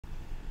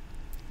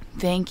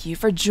Thank you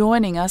for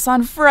joining us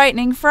on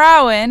Frightening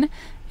Frauen.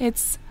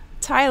 It's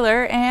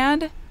Tyler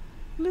and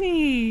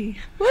Lee.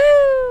 Woo!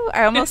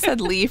 I almost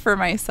said Lee for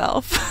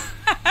myself.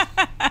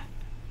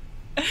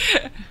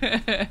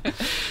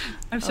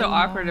 I'm so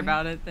awkward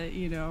about it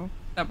that,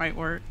 that might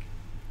work.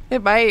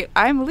 It might.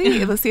 I'm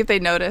Lee. Let's see if they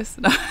notice.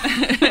 No.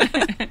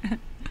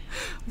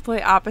 We'll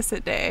play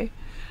opposite day.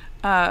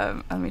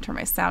 Let me turn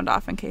my sound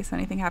off in case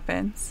anything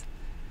happens.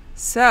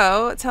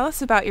 So, tell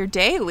us about your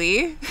day,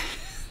 Lee.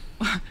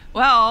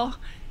 Well,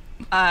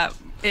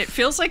 it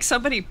feels like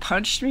somebody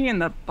punched me in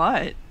the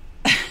butt.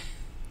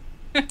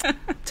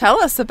 Tell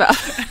us about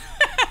it.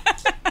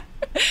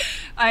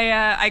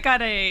 I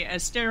got a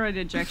steroid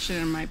injection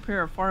in my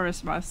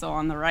piriformis muscle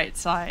on the right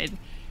side,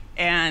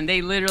 and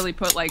they literally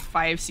put like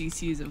 5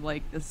 cc's of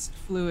like this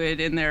fluid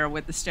in there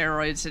with the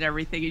steroids and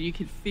everything, and you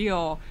can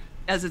feel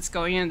as it's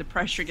going in, the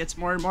pressure gets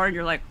more and more, and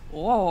you're like,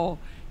 whoa,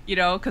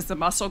 because the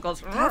muscle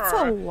goes. That's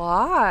a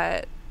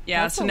lot.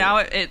 Yeah, so now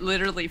it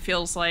literally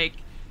feels like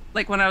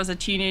when I was a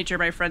teenager,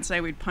 my friends and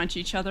I would punch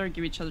each other,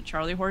 give each other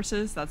Charlie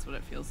horses. That's what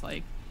it feels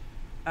like.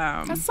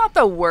 That's not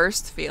the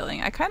worst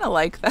feeling. I kind of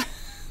like that.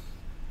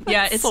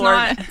 Yeah, it's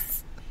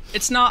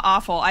not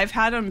awful. I've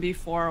had them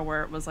before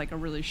where it was like a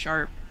really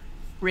sharp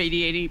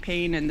radiating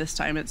pain, and this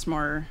time it's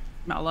more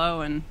mellow.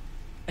 And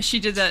she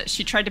did that.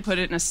 She tried to put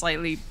it in a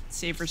slightly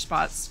safer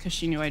spot because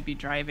she knew I'd be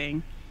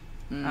driving.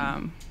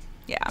 Yeah.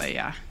 But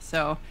yeah,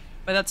 so...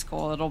 But that's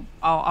cool.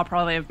 I'll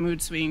probably have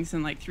mood swings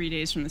in like 3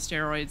 days from the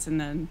steroids,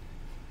 and then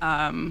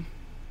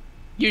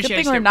usually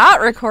good thing we're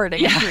not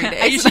recording in 3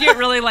 days. I usually get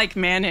really like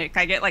manic.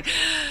 I get like,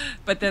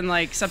 but then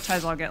like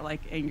sometimes I'll get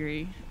like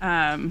angry.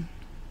 I'm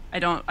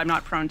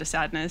not prone to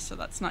sadness, so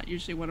that's not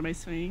usually one of my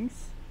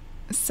swings.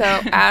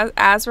 So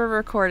as we're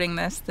recording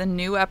this, the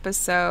new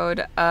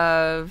episode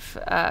of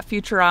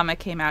Futurama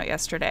came out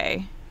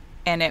yesterday,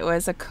 and it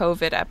was a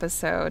COVID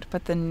episode,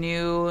 but the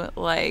new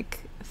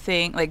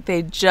thing,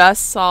 they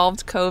just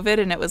solved COVID,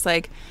 and it was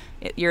like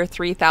year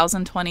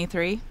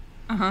 3023.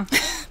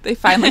 They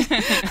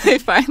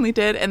finally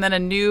did, and then a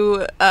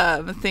new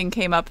thing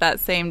came up that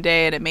same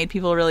day, and it made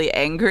people really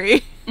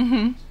angry.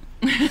 So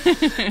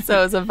it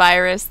was a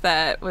virus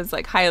that was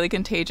like highly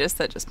contagious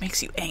that just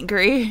makes you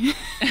angry.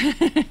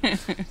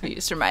 You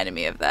just reminded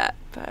me of that.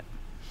 But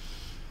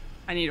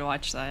I need to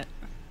watch that.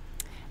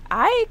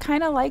 I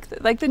kind of like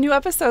the new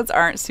episodes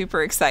aren't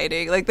super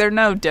exciting. Like, they're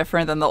no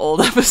different than the old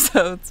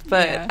episodes,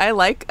 but yeah. I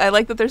like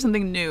that there's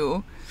something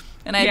new,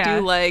 and I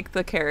do like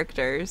the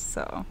characters.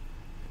 So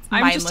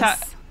I'm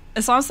mindless.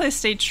 As long as they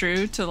stay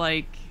true to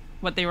like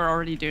what they were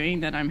already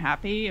doing, then I'm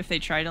happy. If they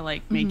try to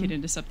like make it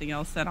into something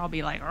else, then I'll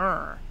be like,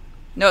 "Arr."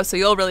 No, so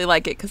you'll really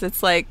like it because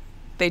it's like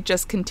they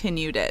just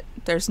continued it.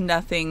 There's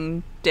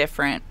nothing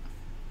different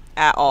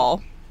at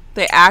all.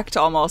 They act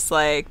almost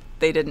like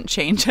they didn't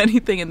change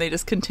anything, and they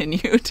just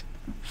continued.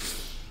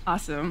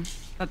 Awesome.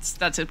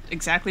 That's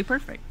exactly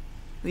perfect.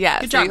 Yeah.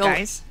 Good job,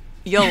 guys.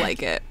 You'll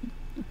like it.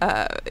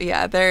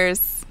 Yeah,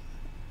 there's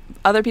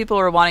other people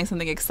who are wanting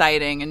something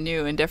exciting and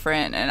new and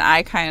different, and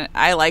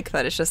I like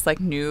that it's just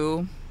like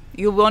new.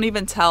 You won't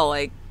even tell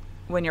like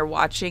when you're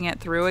watching it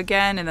through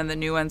again, and then the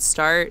new ones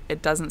start.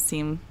 It doesn't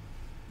seem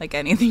like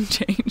anything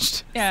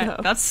changed. Yeah,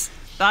 so.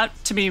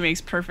 That to me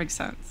makes perfect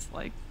sense.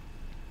 Like,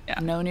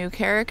 yeah, no new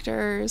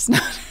characters.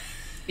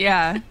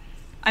 Yeah.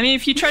 I mean,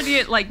 if you tried to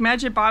get, like,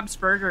 Magic Bob's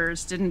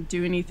Burgers didn't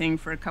do anything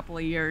for a couple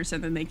of years,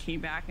 and then they came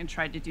back and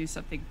tried to do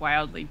something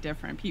wildly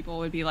different, people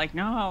would be like,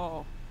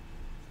 no.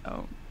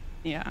 So,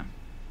 yeah.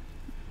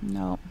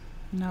 No,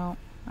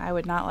 I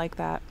would not like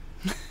that.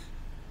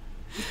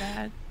 Too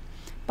bad.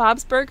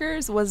 Bob's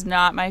Burgers was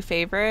not my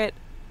favorite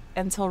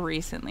until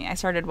recently. I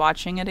started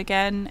watching it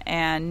again,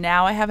 and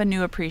now I have a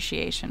new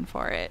appreciation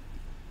for it.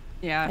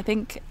 Yeah. I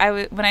think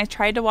when I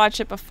tried to watch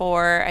it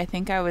before, I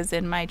think I was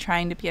in my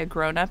trying to be a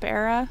grown-up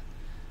era.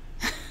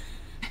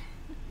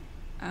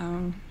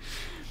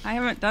 I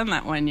haven't done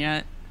that one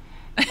yet.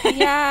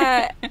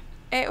 Yeah,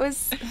 it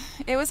was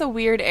a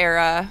weird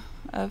era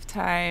of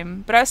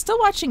time, but I was still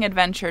watching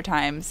Adventure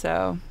Time,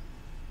 so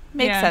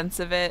make sense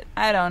of it.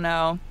 I don't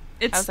know.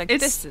 I was like,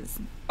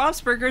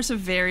 Bob's Burgers a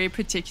very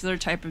particular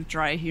type of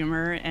dry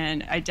humor,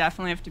 and I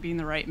definitely have to be in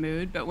the right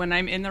mood. But when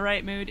I'm in the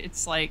right mood,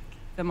 it's like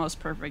the most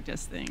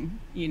perfectest thing,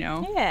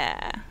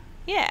 Yeah,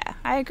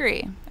 I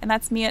agree. And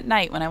that's me at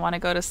night when I want to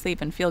go to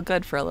sleep and feel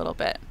good for a little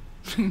bit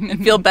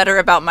and feel better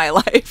about my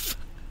life.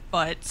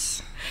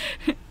 But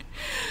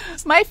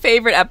my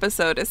favorite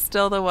episode is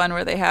still the one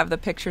where they have the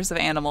pictures of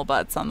animal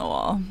butts on the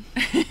wall.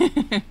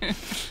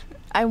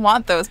 I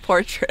want those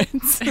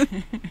portraits.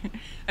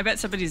 I bet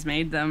somebody's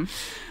made them.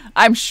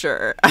 I'm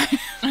sure.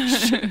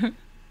 There's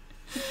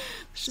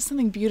just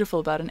something beautiful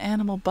about an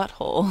animal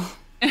butthole.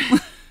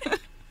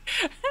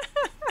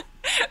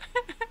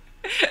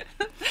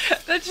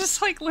 That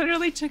just like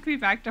literally took me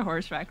back to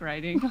horseback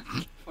riding.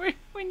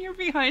 When you're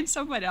behind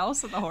someone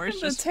else and the horse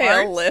and just the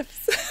tail farts.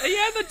 Lifts.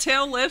 Yeah, the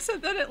tail lifts,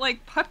 and then it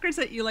like puckers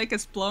at you like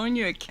it's blowing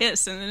you a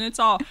kiss, and then it's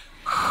all,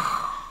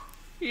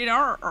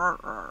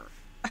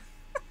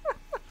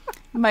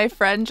 My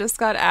friend just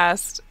got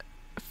asked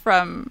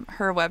from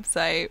her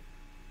website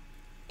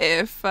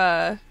if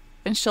and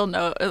she'll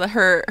know,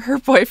 her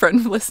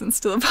boyfriend listens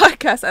to the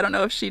podcast. I don't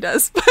know if she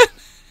does, but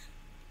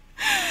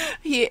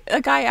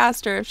a guy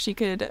asked her if she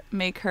could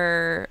make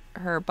her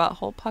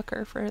butthole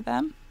pucker for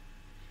them.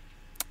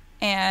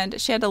 And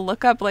she had to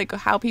look up like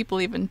how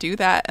people even do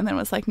that, and then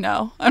was like,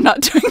 "No, I'm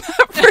not doing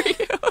that for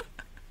you."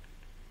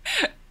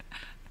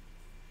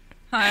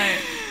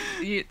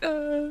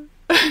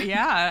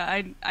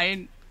 Yeah,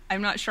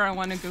 I'm not sure I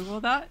want to Google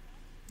that.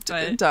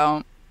 But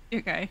don't.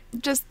 Okay.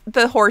 Just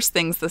the horse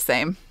thing's the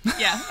same.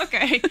 Yeah.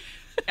 Okay.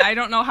 I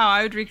don't know how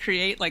I would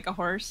recreate like a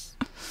horse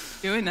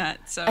doing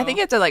that. So I think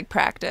you have to like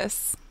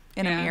practice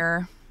in a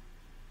mirror.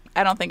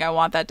 I don't think I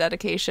want that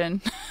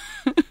dedication.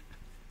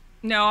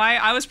 No,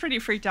 I was pretty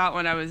freaked out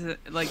when I was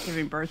like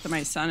giving birth to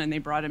my son, and they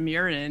brought a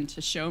mirror in to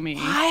show me.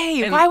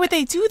 Why? Why would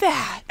they do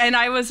that? And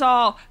I was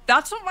all,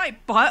 "That's what my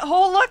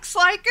butthole looks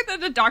like." And then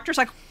the doctor's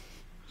like,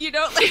 like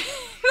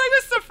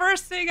that's the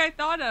first thing I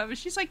thought of. And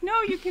she's like,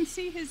 "No, you can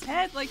see his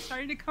head like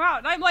starting to come out."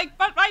 And I'm like,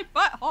 "But my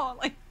butthole!"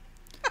 Like,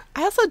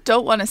 I also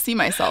don't want to see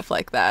myself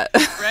like that.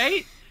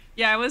 Right?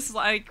 Yeah, I was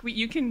like,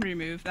 "You can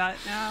remove that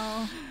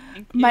now."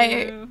 Thank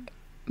you.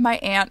 My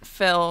aunt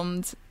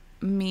filmed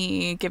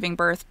me giving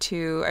birth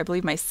to, I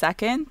believe, my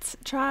second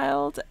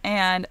child,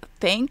 and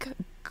thank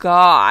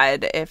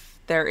God, if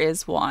there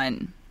is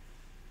one,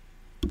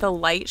 the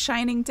light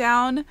shining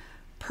down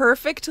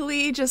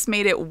perfectly just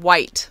made it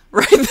white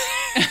right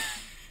there.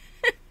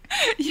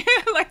 Yeah,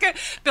 like a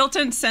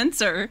built-in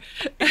sensor.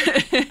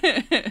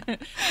 The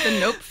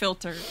nope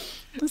filter.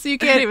 So you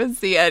can't even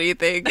see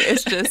anything.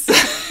 It's just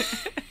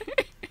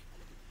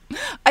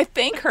I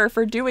thank her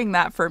for doing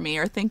that for me,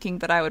 or thinking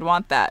that I would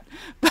want that.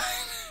 But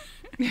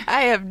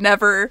I have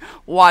never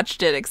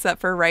watched it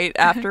except for right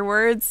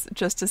afterwards,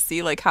 just to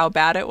see like how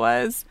bad it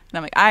was. And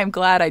I'm like, I'm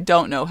glad I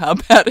don't know how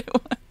bad it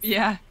was.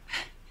 Yeah.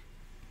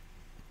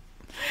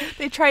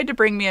 They tried to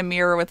bring me a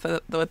mirror with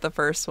the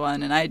first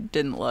one, and I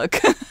didn't look.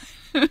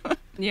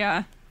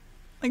 Yeah.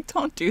 Like,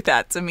 don't do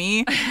that to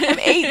me. I'm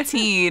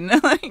 18.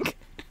 Like,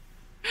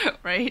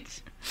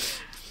 right.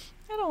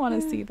 I don't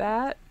want to see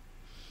that.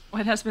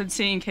 What has been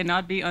seen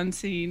cannot be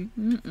unseen.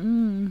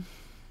 Mm-mm.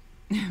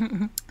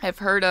 I've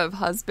heard of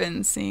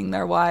husbands seeing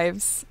their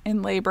wives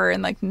in labor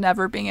and like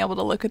never being able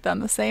to look at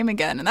them the same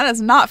again, and that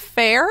is not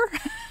fair.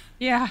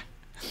 Yeah.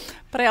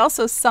 But I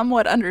also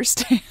somewhat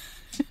understand.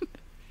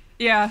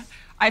 Yeah.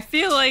 I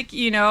feel like,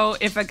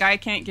 if a guy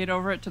can't get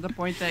over it to the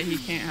point that he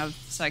can't have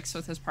sex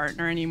with his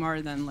partner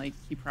anymore, then like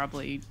he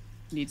probably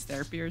needs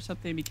therapy or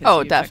something, because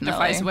he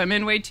objectifies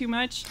women way too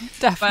much.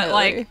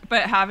 Definitely.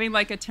 But having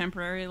like a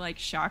temporary like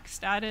shock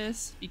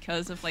status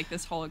because of like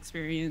this whole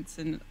experience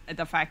and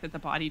the fact that the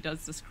body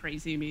does this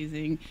crazy,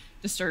 amazing,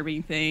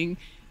 disturbing thing,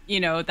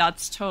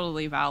 that's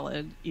totally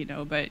valid,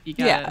 but you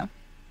gotta,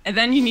 and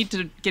then you need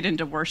to get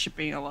into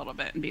worshiping a little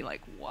bit and be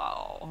like,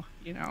 whoa,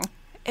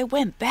 It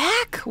went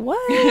back? What?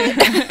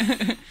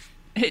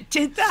 It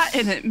did that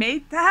and it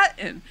made that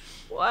and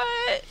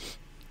what?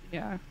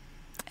 Yeah.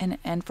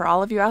 And for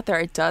all of you out there,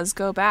 it does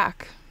go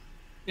back.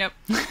 Yep.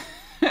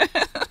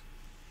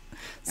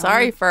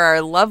 Sorry for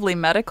our lovely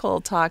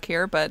medical talk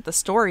here, but the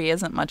story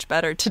isn't much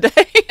better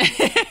today.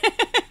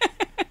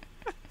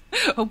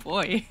 Oh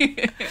boy.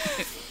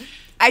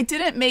 I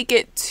didn't make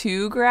it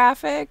too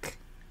graphic,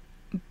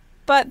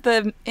 but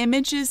the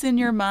images in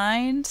your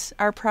mind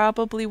are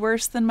probably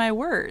worse than my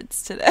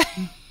words today.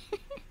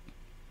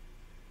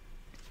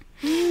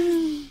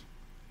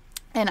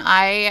 And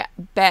I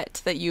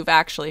bet that you've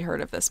actually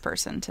heard of this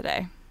person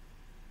today.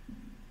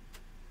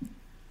 Guess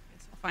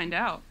we'll find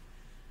out.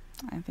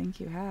 I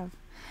think you have.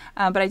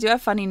 But I do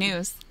have funny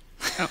news.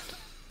 Oh.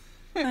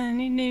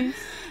 Funny news.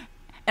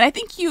 And I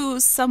think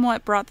you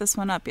somewhat brought this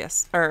one up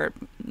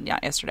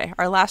yesterday,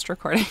 our last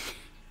recording.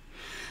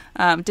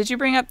 Did you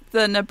bring up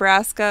the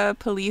Nebraska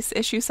police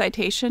issue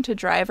citation to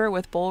driver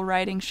with bull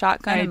riding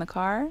shotgun in the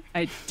car?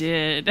 I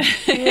did.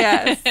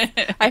 Yes.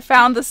 I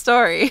found the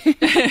story.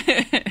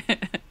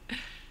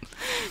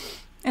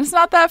 And it's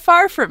not that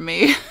far from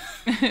me.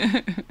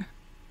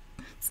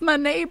 It's my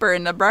neighbor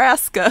in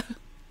Nebraska.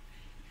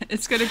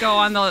 It's going to go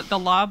on the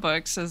law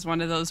books as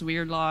one of those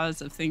weird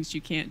laws of things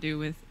you can't do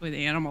with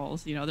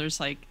animals. There's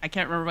like, I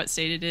can't remember what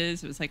state it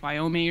is. It was like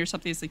Wyoming or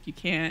something. It's like you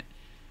can't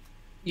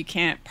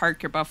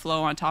park your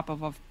buffalo on top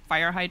of a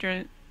fire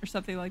hydrant or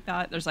something like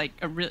that. There's like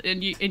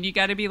and you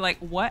got to be like,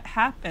 what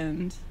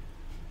happened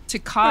to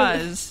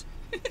cause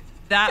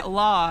that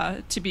law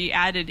to be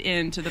added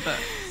into the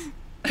books?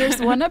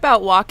 There's one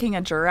about walking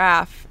a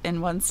giraffe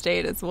in one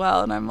state as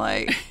well, and I'm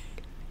like,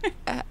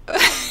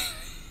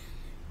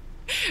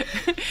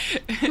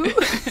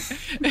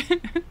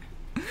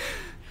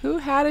 who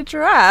had a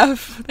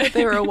giraffe that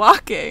they were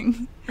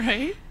walking?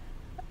 Right?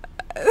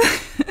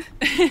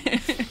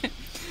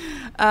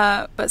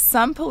 But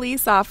some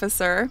police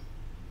officer,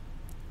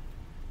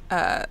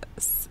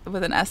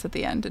 with an S at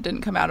the end, it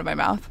didn't come out of my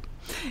mouth,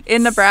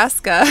 in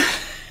Nebraska,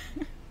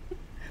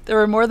 there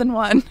were more than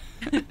one,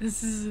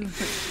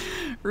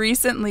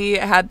 recently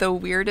had the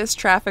weirdest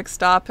traffic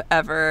stop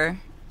ever,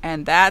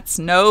 and that's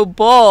no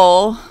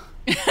bull.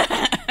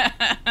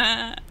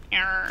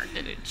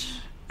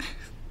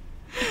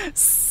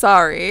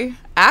 sorry.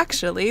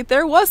 Actually,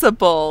 there was a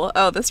bull.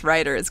 Oh, this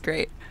writer is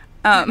great.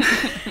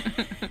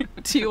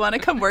 Do you want to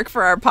come work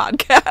for our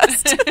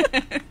podcast?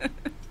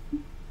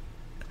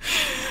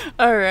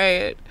 All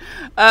right.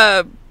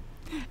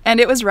 And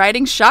it was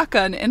riding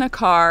shotgun in a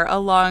car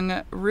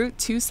along Route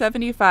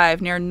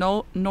 275 near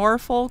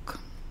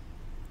Norfolk.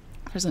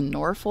 There's a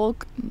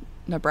Norfolk,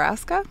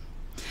 Nebraska,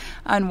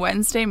 on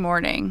Wednesday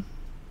morning.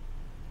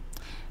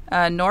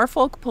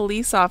 Norfolk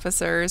police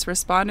officers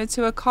responded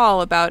to a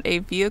call about a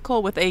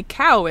vehicle with a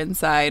cow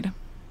inside.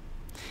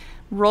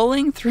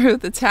 Rolling through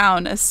the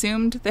town was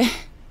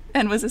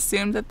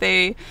assumed that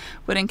they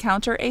would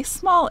encounter a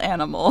small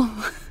animal.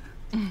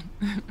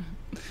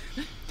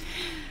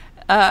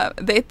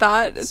 They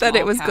thought that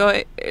it was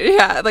going,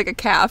 like a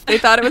calf. They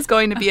thought it was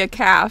going to be a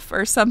calf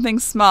or something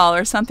small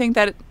or something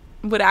that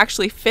would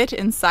actually fit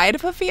inside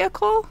of a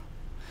vehicle.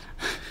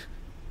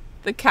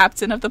 The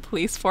captain of the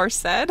police force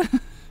said.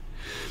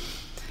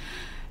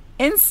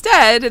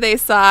 Instead, they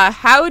saw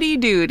Howdy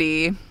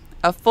Doody,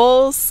 a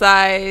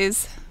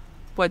full-size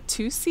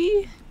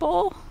Watusi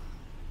bull.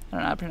 I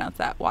don't know how to pronounce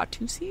that.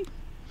 Watusi?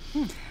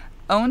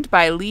 Owned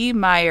by Lee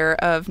Meyer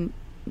of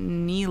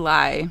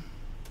Neely.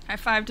 High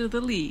five to the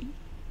Lee.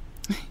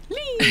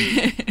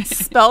 Lee.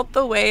 Spelt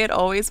the way it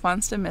always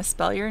wants to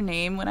misspell your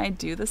name when I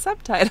do the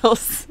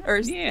subtitles.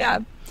 Lee.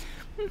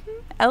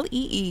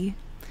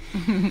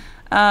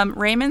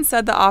 Raymond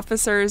said the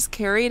officers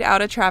carried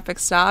out a traffic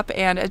stop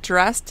and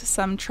addressed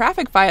some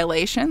traffic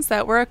violations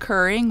that were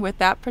occurring with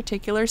that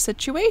particular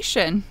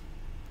situation.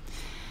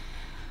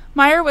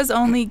 Meyer was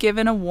only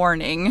given a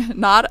warning,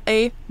 not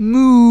a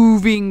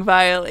moving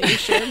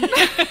violation.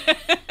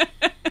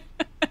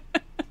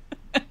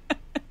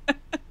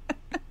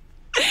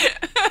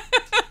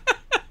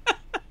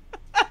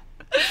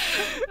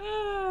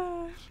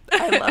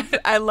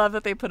 I love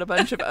that they put a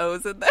bunch of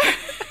O's in there.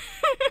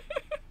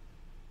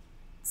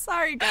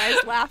 Sorry, guys.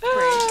 Laugh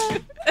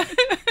break.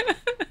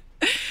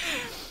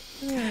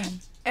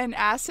 And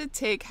asked to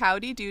take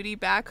Howdy Doody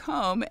back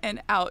home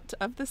and out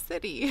of the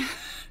city.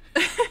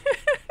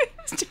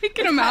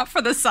 Taking him out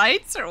for the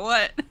sights or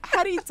what?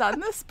 Had he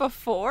done this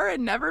before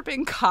and never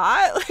been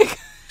caught? Like,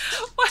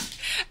 what?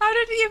 How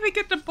did he even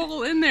get the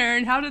bull in there?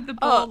 And how did the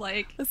bull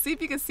Let's see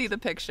if you can see the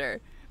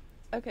picture.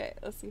 Okay,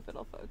 let's see if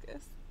it'll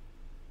focus.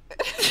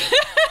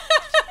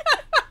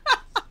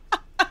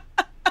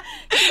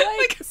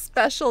 He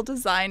special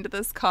designed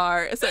this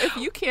car, so if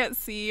you can't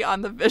see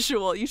on the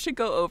visual, you should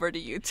go over to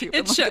YouTube.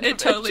 It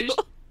totally.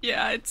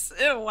 Yeah, it's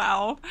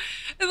wow.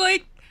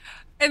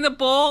 And the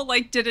bull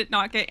did it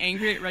not get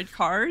angry at red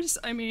cars?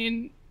 I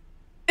mean,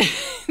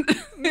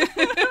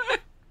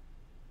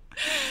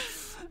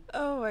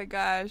 oh my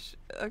gosh.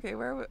 Okay,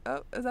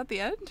 is that the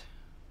end?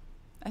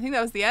 I think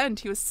that was the end.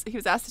 He was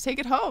asked to take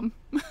it home.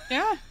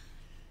 Yeah,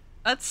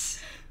 and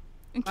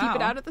keep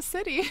it out of the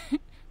city.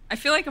 I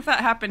feel like if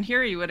that happened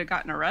here, he would have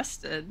gotten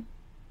arrested.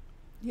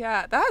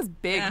 Yeah, that has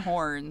big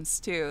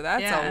horns, too.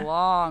 That's a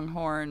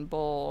longhorn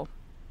bull.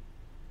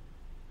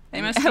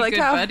 They must be good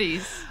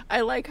buddies.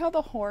 I like how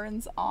the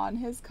horns on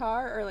his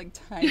car are,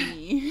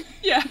 tiny.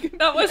 Yeah,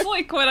 that was,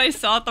 when I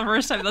saw it the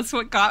first time. That's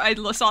what I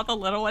saw the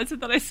little ones,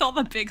 and then I saw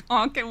the big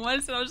honking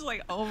ones, and I was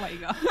like, oh, my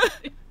God.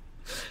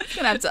 He's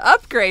going to have to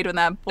upgrade when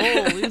that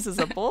bull loses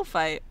a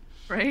bullfight.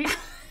 Right?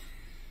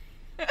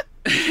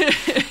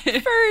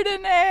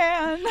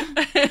 Ferdinand.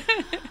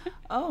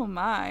 Oh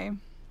my.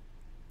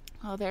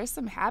 Oh, there's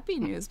some happy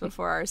news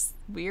before our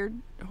weird,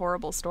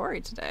 horrible story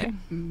today.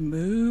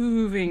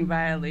 Moving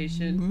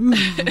violation.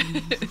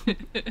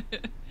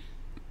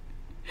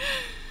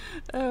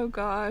 Oh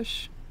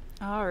gosh.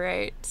 All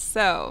right.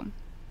 So,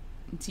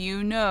 do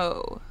you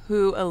know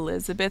who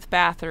Elizabeth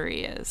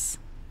Bathory is?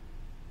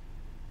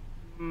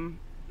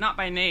 Not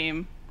by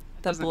name.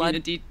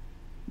 The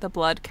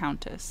Blood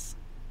Countess.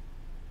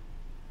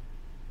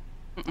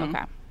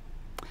 Okay.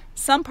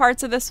 Some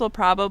parts of this will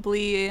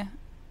probably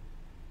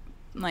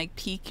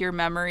pique your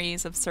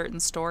memories of certain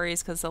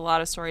stories, because a lot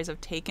of stories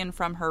have taken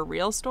from her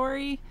real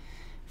story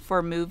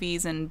for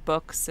movies and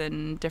books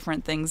and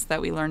different things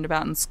that we learned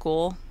about in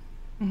school.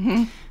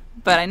 Mm-hmm.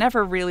 But I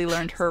never really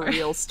learned her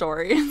real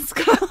story in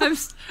school.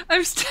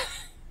 I've still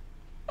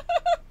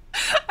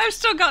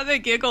got the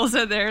giggles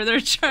in there.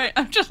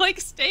 I'm just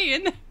stay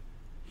in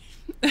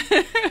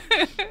there.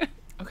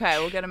 Okay,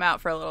 we'll get them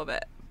out for a little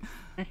bit.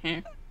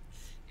 Mm-hmm.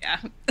 Yeah.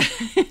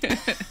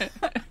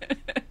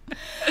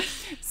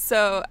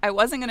 So I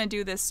wasn't going to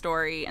do this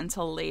story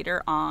until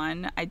later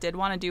on. I did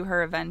want to do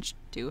her I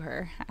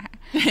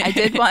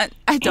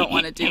don't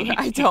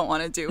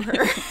want to do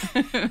her.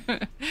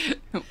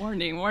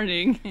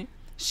 Warning.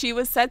 She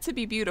was said to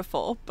be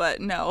beautiful,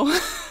 but no.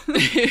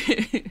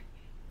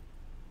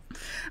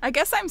 I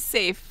guess I'm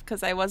safe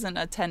because I wasn't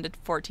a 10 to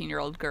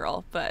 14-year-old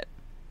girl, but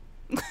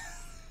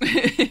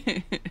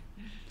I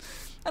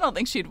don't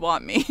think she'd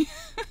want me.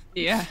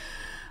 Yeah.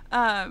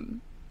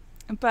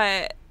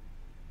 But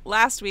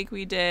last week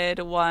we did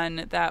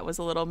one that was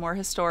a little more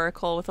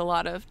historical with a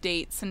lot of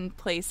dates and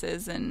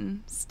places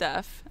and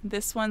stuff.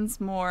 This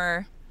one's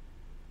more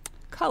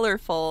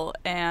colorful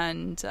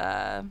and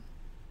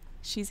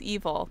She's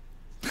evil.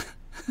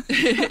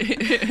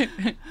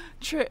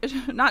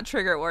 Not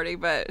trigger warning,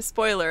 but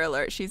spoiler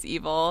alert, she's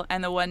evil.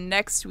 And the one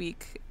next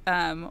week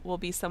will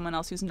be someone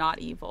else who's not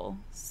evil.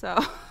 So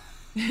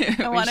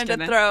I wanted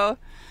to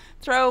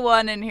throw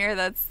one in here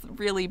that's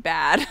really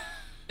bad.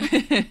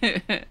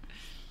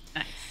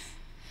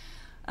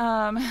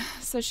 Nice.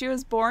 So she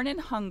was born in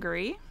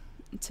Hungary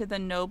to the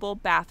noble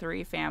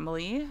Bathory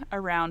family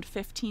around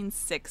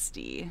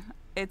 1560.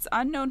 It's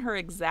unknown her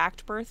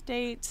exact birth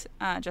date,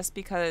 just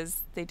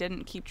because they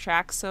didn't keep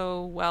track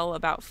so well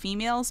about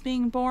females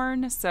being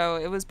born. So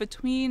it was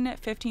between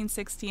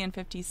 1560 and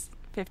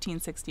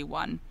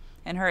 1561,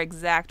 and her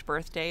exact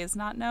birthday is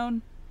not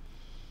known.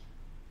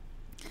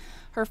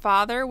 Her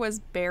father was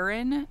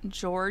Baron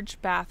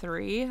George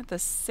Bathory, the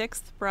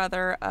sixth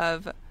brother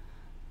of...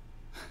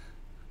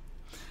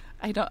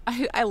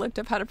 I looked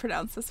up how to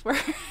pronounce this word.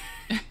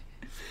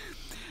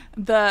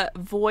 The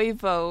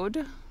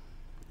Voivode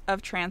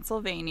of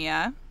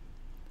Transylvania.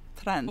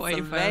 And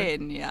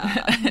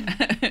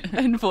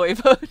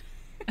Voivode.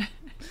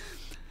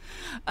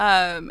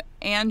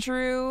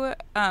 Andrew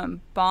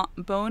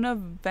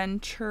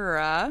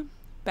Bonaventura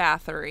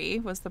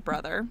Bathory was the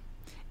brother.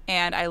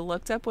 And I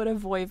looked up what a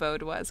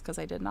voivode was because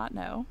I did not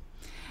know.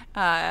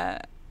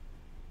 And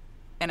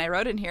I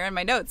wrote in here in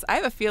my notes, I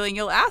have a feeling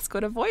you'll ask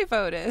what a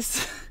voivode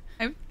is.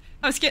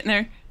 I was getting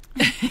there.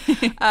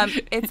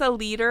 It's a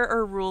leader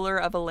or ruler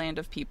of a land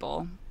of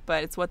people,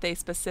 but it's what they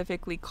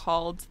specifically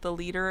called the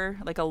leader,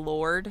 like a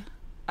lord,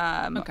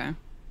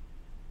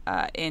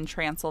 in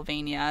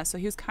Transylvania. So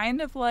he was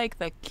kind of like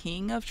the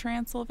king of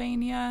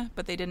Transylvania,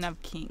 but they didn't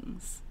have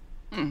kings.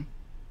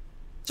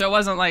 So it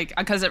wasn't like,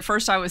 because at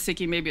first I was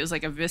thinking maybe it was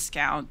like a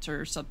viscount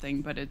or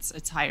something, but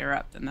it's higher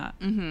up than that.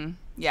 Mm-hmm.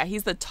 Yeah,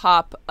 he's the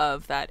top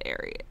of that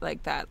area,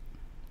 like that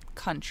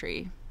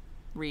country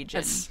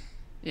region.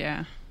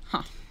 Yeah.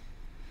 Huh.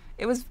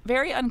 It was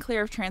very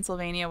unclear if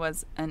Transylvania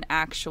was an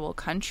actual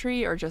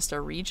country or just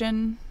a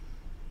region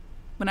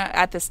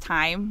at this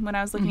time when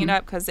I was looking it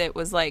up, because it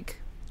was like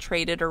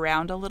traded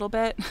around a little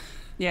bit.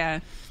 Yeah.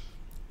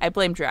 I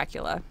blame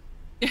Dracula.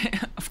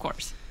 Of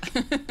course.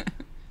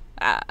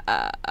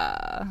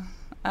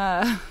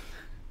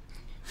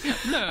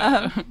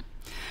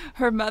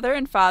 Her mother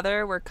and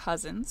father were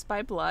cousins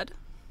by blood,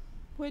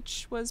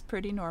 which was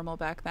pretty normal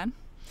back then,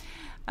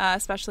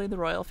 especially the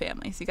royal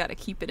family. So you got to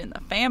keep it in the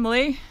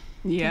family.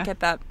 Yeah. Can't get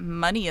that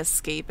money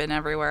escaping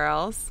everywhere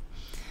else.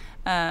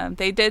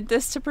 They did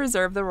this to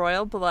preserve the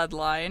royal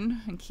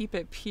bloodline and keep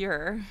it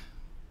pure.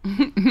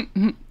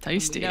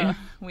 Tasty.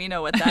 We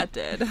know what that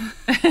did.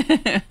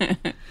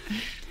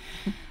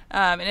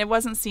 And it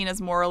wasn't seen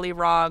as morally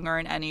wrong or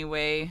in any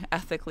way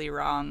ethically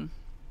wrong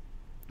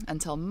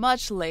until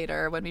much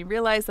later, when we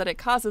realized that it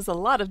causes a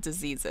lot of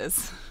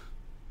diseases.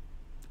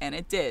 And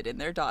it did in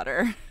their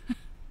daughter.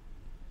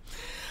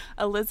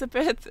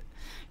 Elizabeth,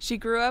 she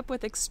grew up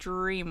with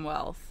extreme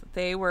wealth.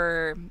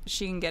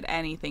 She can get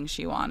anything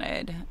she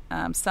wanted.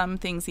 Some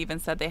things even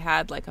said they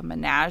had like a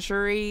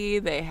menagerie.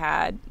 They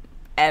had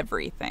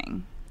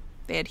everything.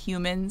 They had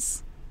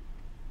humans.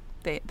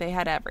 They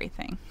had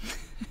everything.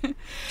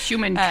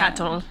 Human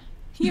cattle.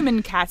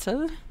 Human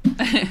cattle.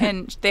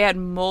 And they had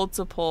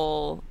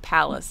multiple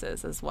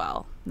palaces as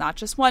well. Not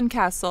just one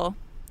castle.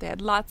 They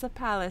had lots of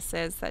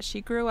palaces that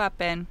she grew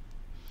up in.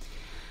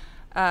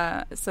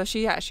 So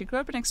she grew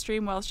up in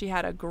extreme wealth. She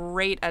had a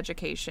great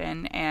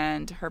education,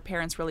 and her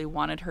parents really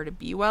wanted her to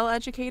be well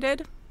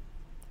educated.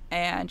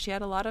 And she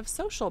had a lot of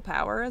social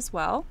power as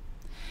well.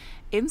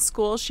 In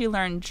school, she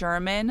learned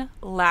German,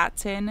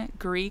 Latin,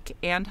 Greek,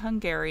 and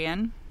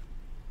Hungarian,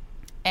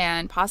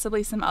 and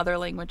possibly some other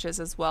languages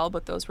as well,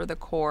 but those were the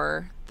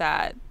core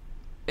that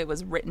it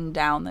was written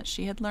down that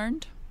she had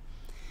learned.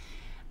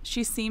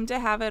 She seemed to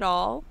have it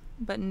all,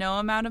 but no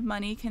amount of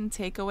money can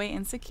take away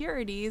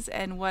insecurities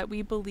and what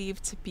we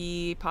believe to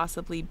be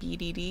possibly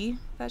BDD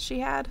that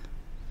she had,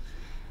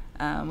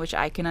 which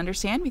I can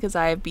understand because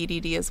I have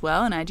BDD as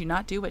well, and I do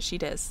not do what she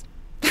does.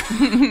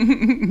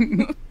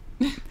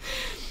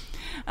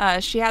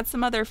 She had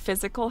some other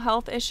physical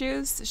health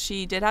issues.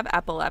 She did have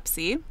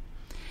epilepsy,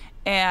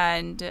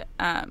 and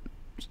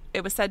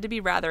it was said to be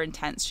rather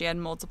intense. She had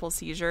multiple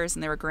seizures,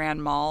 and they were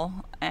grand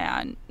mal,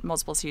 and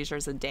multiple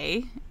seizures a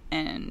day,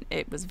 and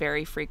it was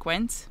very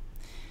frequent.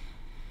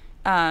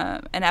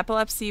 And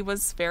epilepsy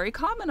was very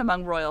common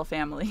among royal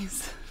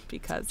families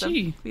because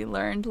we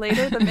learned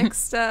later, the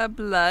mixed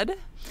blood.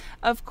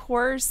 Of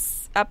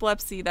course,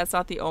 epilepsy, that's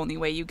not the only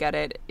way you get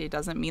it. It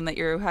doesn't mean that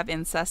you have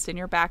incest in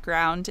your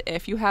background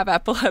if you have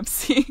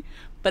epilepsy,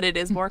 but it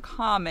is more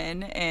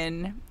common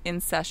in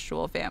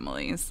incestual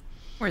families.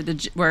 Where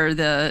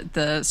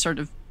the sort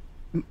of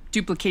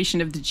duplication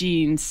of the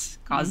genes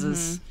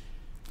causes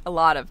a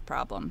lot of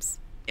problems.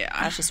 Yeah.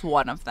 That's just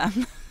one of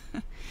them.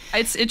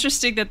 It's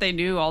interesting that they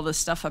knew all this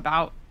stuff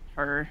about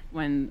her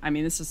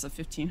this is the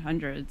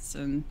 1500s,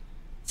 and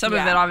some of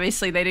it,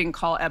 obviously, they didn't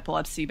call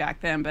epilepsy back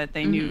then, but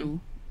they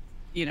knew,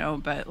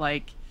 but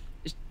like,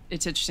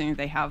 it's interesting that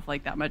they have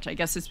like that much. I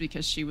guess it's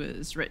because she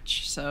was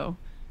rich, so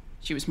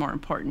she was more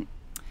important.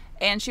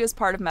 And she was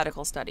part of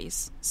medical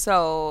studies.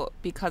 So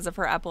because of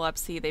her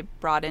epilepsy, they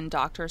brought in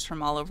doctors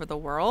from all over the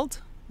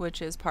world,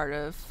 which is part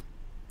of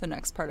the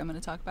next part I'm going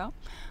to talk about.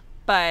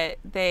 But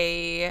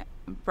they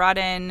brought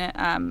in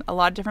a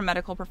lot of different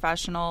medical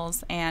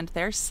professionals, and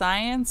their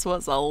science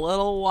was a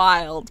little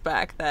wild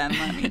back then,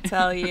 let me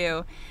tell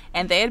you.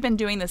 And they had been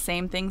doing the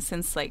same thing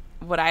since, like,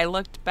 what I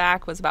looked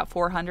back was about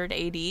 400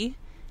 AD. They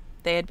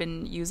had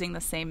been using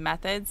the same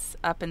methods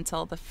up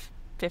until the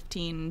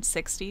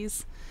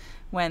 1560s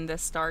when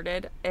this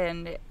started.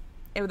 And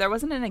there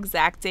wasn't an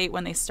exact date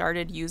when they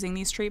started using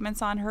these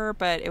treatments on her,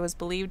 but it was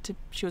believed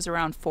she was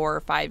around 4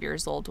 or 5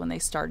 years old when they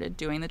started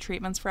doing the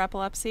treatments for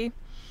epilepsy.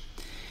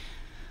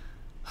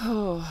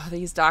 Oh,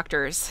 these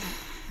doctors.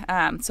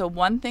 So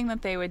one thing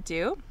that they would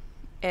do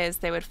is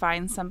they would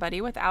find somebody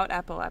without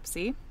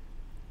epilepsy,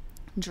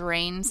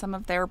 drain some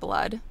of their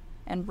blood,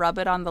 and rub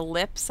it on the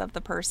lips of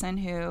the person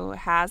who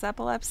has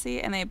epilepsy,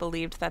 and they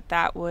believed that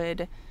that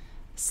would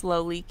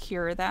slowly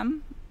cure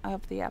them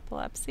of the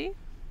epilepsy.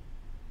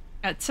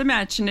 That's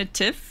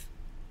imaginative.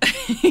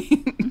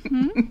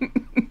 Mm-hmm.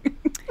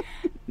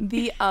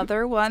 The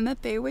other one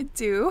that they would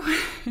do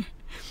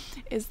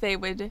is they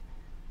would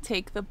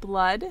take the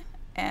blood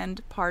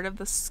and part of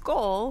the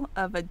skull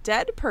of a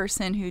dead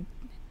person who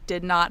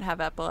did not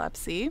have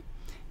epilepsy,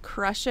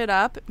 crush it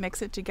up,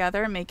 mix it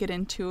together, make it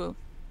into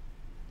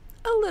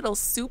a little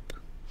soup,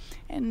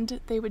 and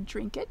they would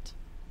drink it.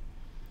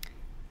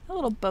 A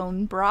little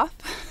bone broth.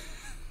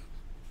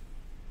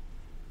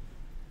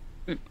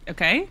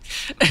 Okay.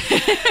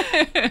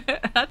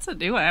 That's a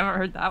new one. I haven't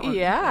heard that one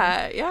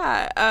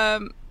Yeah.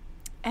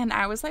 And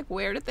I was like,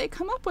 where did they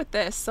come up with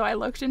this? So I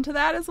looked into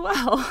that as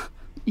well.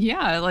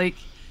 Yeah, like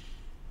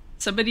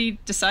somebody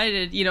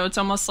decided, it's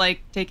almost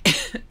like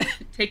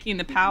taking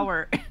the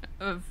power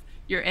of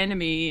your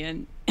enemy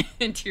and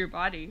into your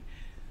body.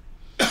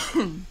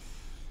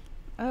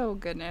 Oh,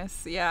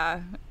 goodness.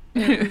 Yeah.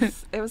 It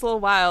was a little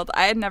wild.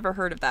 I had never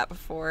heard of that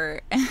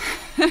before.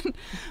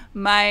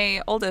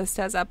 My oldest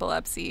has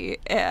epilepsy,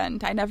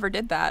 and I never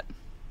did that.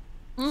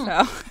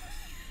 So,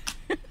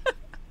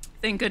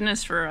 thank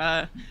goodness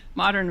for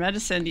modern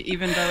medicine.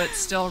 Even though it's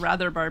still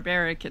rather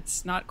barbaric,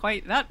 it's not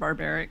quite that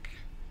barbaric.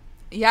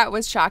 Yeah, it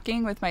was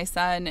shocking with my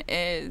son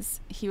is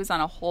he was on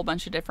a whole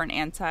bunch of different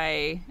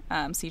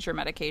anti-seizure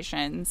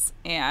medications,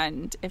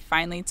 and it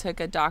finally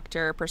took a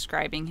doctor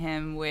prescribing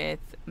him with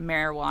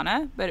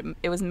marijuana, but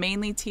it was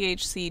mainly mainly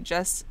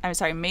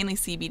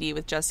CBD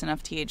with just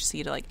enough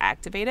THC to like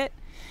activate it.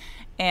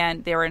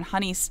 And they were in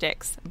honey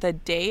sticks. The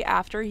day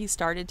after he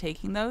started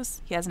taking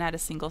those, he hasn't had a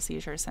single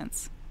seizure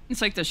since.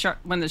 It's like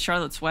when the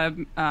Charlotte's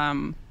Web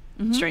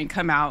strain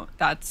come out,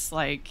 that's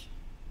like...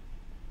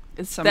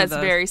 That's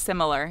very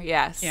similar,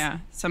 yes. Yeah,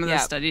 some of the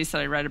studies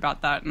that I read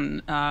about that,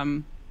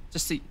 and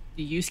just the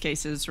use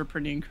cases were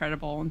pretty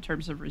incredible in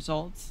terms of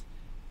results.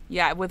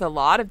 Yeah, with a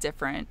lot of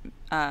different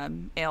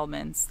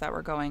ailments that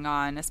were going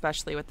on,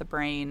 especially with the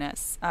brain.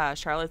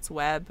 Charlotte's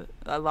Web,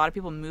 a lot of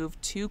people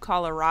moved to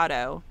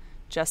Colorado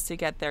just to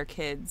get their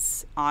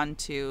kids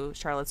onto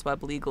Charlotte's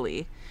Web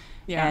legally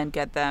and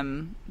get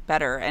them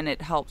better, and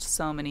it helped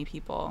so many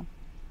people.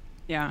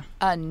 Yeah.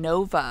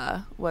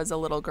 Nova was a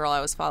little girl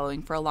I was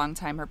following for a long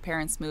time. Her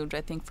parents moved,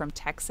 I think, from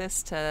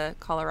Texas to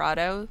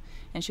Colorado,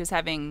 and she was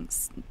having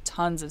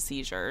tons of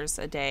seizures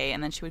a day,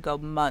 and then she would go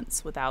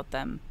months without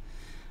them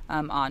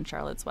on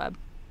Charlotte's Web.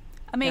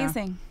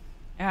 Amazing.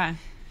 Yeah.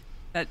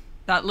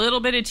 That little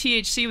bit of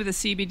THC with the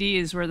CBD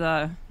is where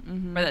the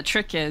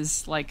trick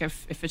is. Like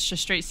if it's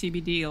just straight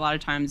CBD, a lot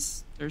of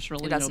times there's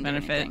really no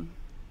benefit.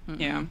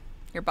 Yeah.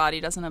 Your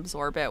body doesn't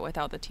absorb it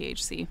without the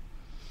THC.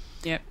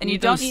 Yeah. And you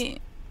don't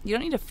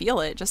need to feel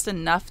it, just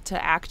enough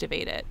to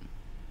activate it.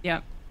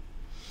 Yeah.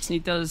 Just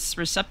need those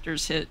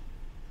receptors hit.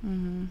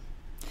 Mm-hmm.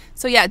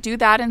 So yeah, do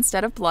that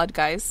instead of blood,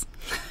 guys.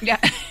 Yeah.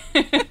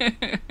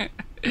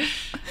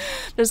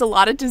 There's a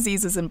lot of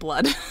diseases in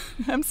blood.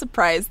 I'm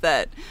surprised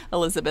that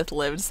Elizabeth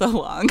lived so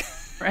long.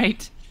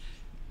 Right.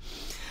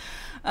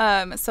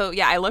 So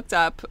yeah, I looked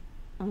up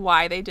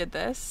why they did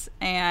this,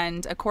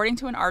 and according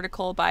to an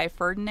article by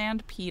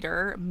Ferdinand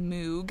Peter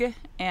Moog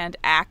and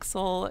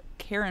Axel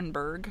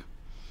Karenberg,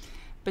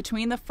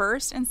 between the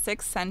 1st and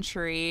 6th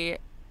century,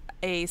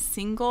 a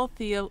single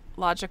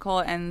theological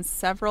and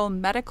several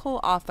medical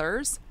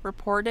authors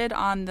reported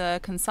on the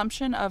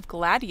consumption of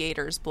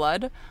gladiators'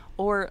 blood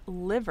or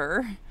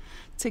liver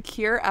to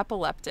cure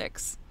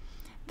epileptics.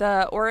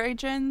 The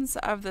origins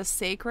of the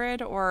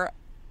sacred or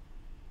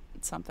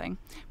something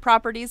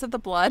properties of the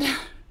blood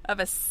of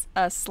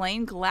a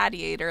slain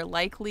gladiator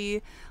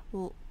likely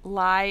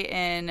lie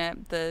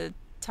in the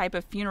type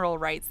of funeral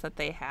rites that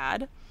they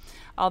had.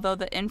 Although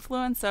the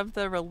influence of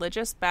the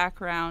religious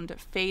background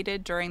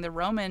faded during the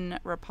Roman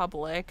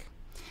Republic,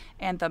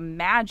 and the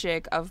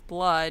magic of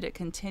blood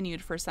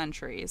continued for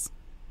centuries.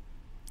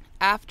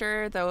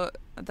 After the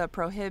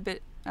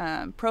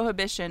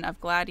prohibition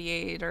of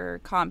gladiator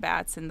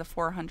combats in the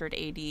 400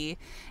 AD,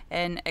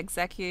 an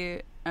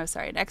executed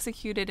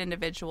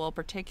individual,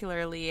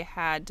 particularly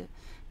had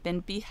been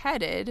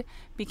beheaded,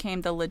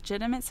 became the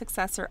legitimate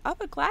successor of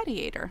a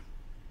gladiator.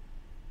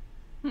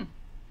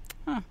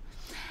 Huh.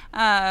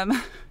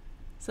 Um,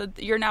 so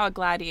you're now a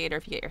gladiator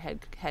if you get your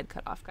head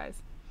cut off,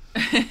 guys.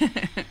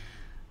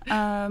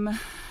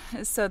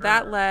 So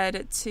that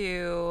led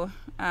to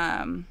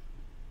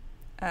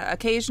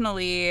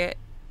occasionally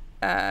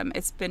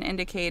it's been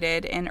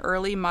indicated in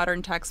early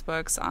modern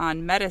textbooks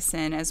on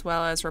medicine, as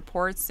well as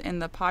reports in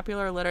the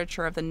popular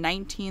literature of the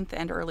 19th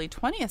and early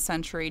 20th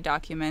century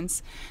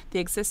documents the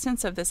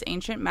existence of this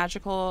ancient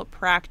magical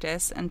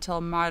practice until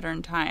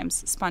modern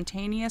times.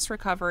 Spontaneous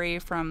recovery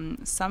from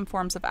some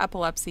forms of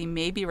epilepsy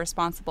may be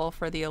responsible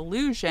for the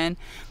illusion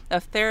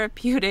of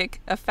therapeutic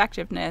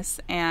effectiveness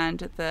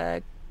and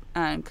the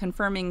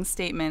confirming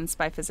statements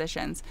by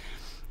physicians.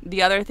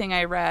 The other thing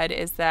I read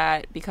is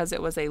that because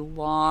it was a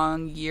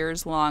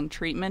years-long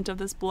treatment of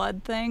this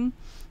blood thing,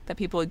 that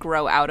people would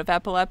grow out of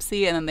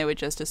epilepsy and then they would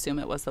just assume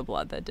it was the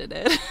blood that did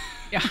it.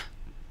 Yeah.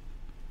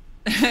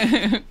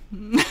 But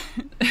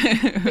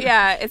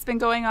yeah, it's been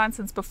going on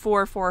since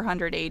before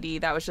 400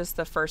 AD. That was just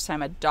the first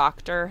time a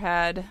doctor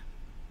had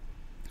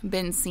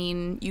been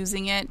seen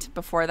using it.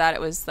 Before that,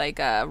 it was like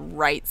a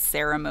rite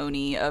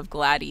ceremony of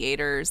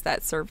gladiators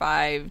that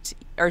survived,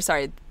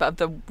 of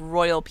the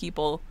royal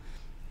people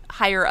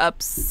higher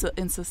ups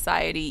in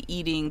society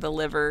eating the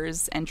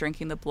livers and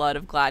drinking the blood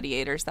of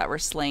gladiators that were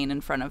slain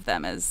in front of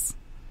them as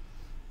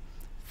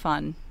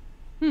fun.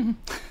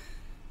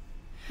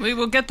 We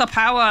will get the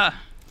power.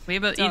 We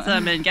will eat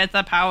them and get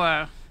the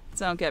power.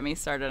 Don't get me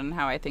started on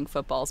how I think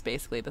football is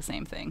basically the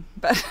same thing.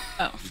 But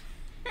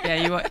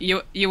yeah,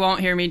 you won't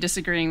hear me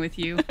disagreeing with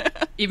you,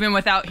 even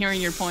without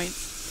hearing your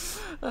points.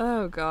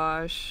 Oh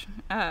gosh.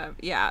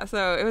 Yeah,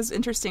 so it was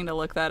interesting to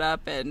look that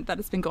up, and that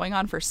it's been going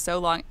on for so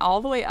long,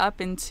 all the way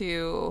up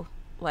into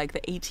like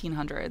the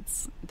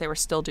 1800s. They were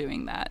still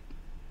doing that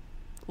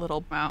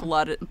little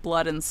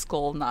blood and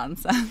skull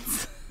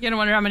nonsense. You don't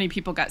wonder how many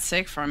people got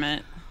sick from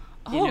it.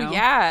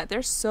 Yeah,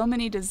 there's so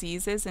many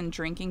diseases in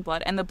drinking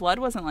blood, and the blood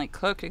wasn't like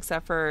cooked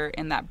except for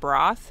in that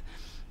broth.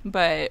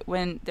 But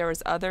when there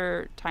was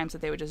other times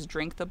that they would just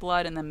drink the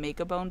blood and then make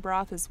a bone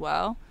broth as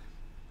well.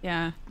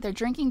 Yeah. They're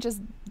drinking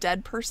just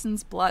dead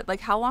person's blood.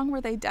 Like, how long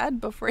were they dead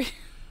before you...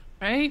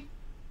 Right?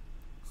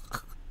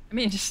 I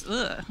mean, just,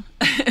 ugh.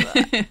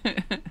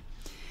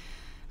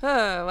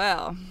 Oh,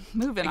 well,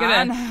 moving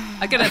on.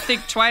 I gotta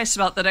think twice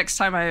about the next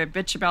time I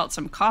bitch about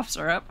some cough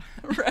syrup.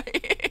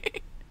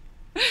 Right.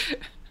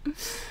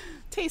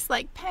 Tastes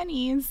like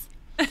pennies.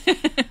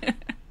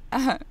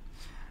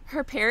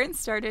 Her parents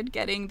started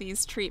getting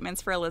these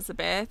treatments for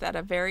Elizabeth at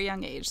a very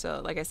young age. So,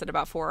 like I said,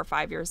 about 4 or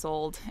 5 years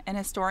old. And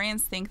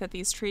historians think that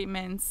these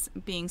treatments,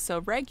 being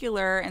so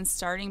regular and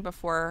starting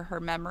before her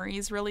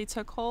memories really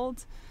took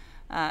hold,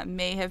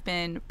 may have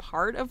been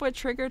part of what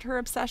triggered her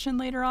obsession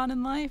later on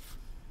in life.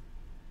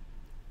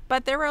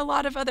 But there were a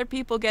lot of other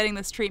people getting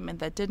this treatment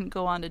that didn't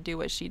go on to do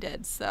what she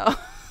did. So,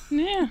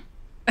 yeah.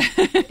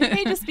 It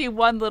may just be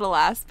one little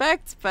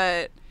aspect,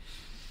 but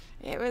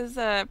it was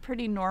a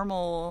pretty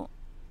normal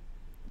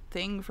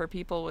thing for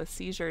people with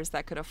seizures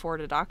that could afford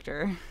a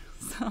doctor.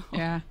 So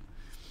yeah.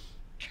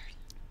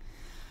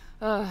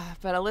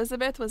 But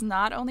Elizabeth was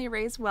not only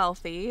raised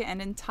wealthy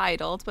and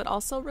entitled, but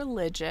also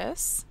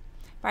religious.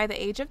 By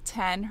the age of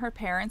 10, her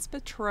parents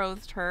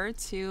betrothed her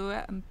to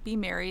be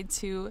married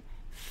to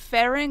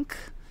Ferenc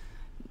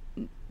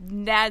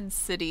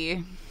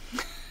Nadsity.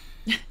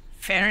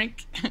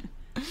 Ferenc?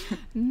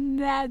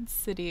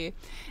 Nadsity.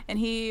 And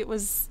he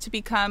was to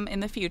become,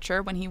 in the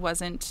future, when he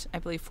wasn't, I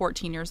believe,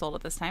 14 years old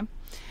at this time,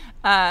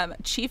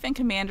 chief and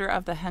commander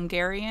of the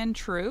Hungarian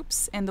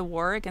troops in the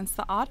war against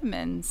the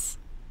Ottomans.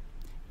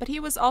 But he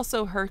was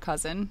also her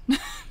cousin.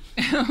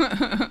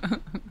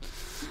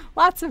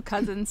 Lots of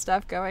cousin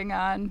stuff going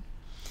on.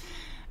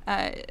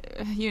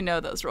 You know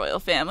those royal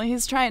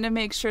families trying to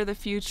make sure the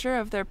future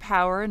of their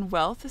power and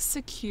wealth is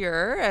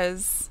secure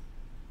as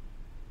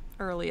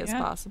early as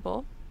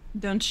possible.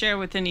 Don't share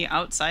with any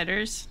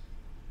outsiders.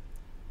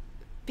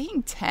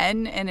 Being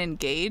 10 and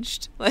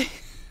engaged, like...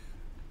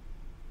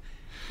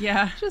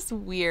 Yeah. Just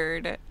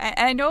weird.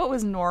 I know it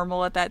was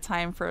normal at that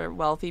time for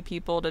wealthy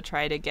people to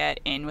try to get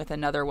in with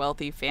another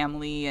wealthy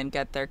family and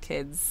get their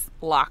kids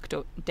locked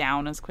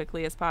down as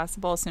quickly as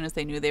possible as soon as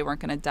they knew they weren't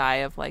going to die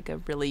of like a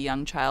really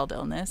young child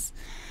illness.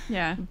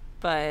 Yeah.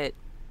 But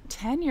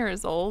 10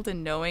 years old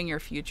and knowing your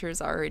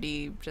future's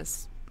already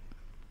just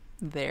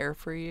there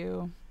for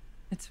you.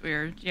 It's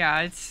weird.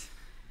 Yeah, it's...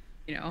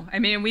 You know, I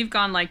mean, we've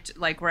gone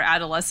like where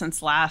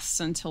adolescence lasts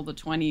until the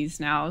 20s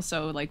now.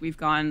 So like we've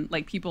gone,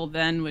 like people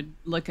then would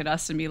look at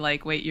us and be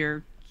like, wait,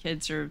 your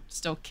kids are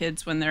still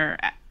kids when they're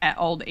at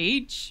old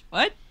age?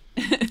 What?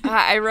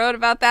 I wrote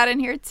about that in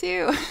here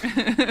too.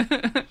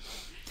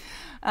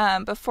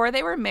 Before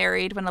they were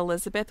married, when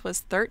Elizabeth was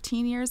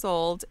 13 years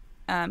old,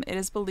 it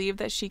is believed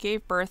that she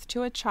gave birth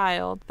to a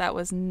child that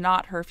was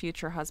not her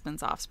future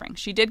husband's offspring.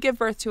 She did give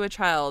birth to a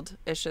child.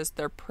 It's just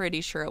they're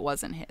pretty sure it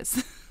wasn't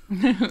his.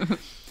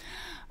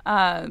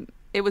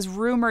 It was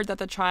rumored that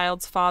the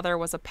child's father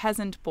was a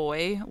peasant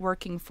boy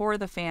working for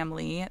the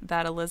family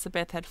that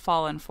Elizabeth had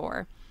fallen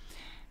for.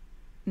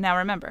 Now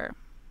remember,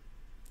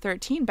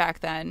 13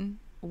 back then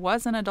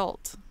was an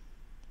adult.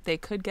 they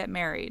could get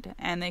married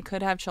and they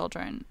could have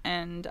children.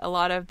 And a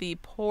lot of the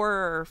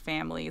poorer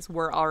families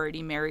were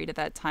already married at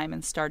that time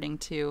and starting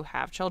to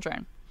have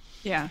children.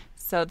 Yeah.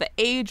 So the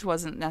age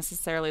wasn't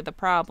necessarily the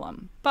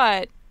problem.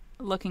 But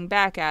looking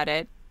back at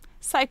it,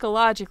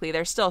 psychologically,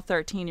 they're still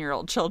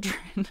 13-year-old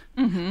children.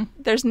 Mm-hmm.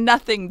 There's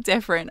nothing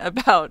different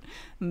about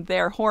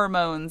their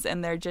hormones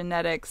and their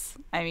genetics.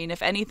 I mean,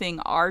 if anything,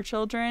 our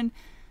children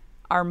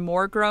are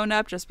more grown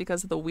up just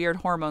because of the weird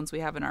hormones we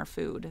have in our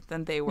food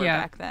than they were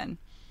back then.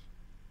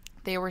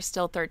 They were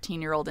still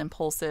 13-year-old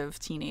impulsive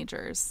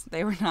teenagers.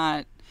 They were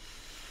not.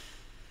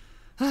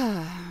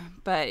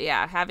 But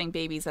yeah, having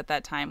babies at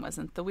that time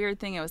wasn't the weird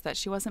thing. It was that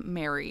she wasn't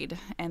married,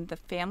 and the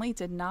family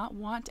did not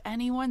want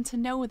anyone to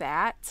know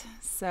that.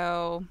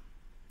 So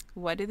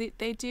what do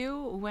they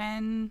do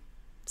when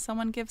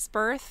someone gives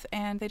birth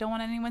and they don't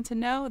want anyone to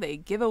know? They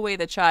give away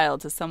the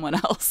child to someone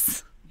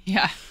else.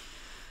 Yeah.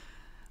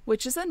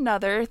 Which is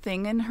another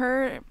thing in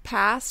her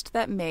past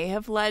that may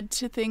have led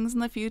to things in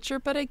the future.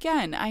 But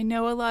again, I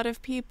know a lot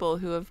of people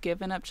who have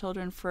given up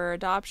children for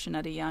adoption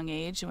at a young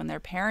age when their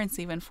parents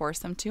even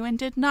forced them to and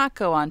did not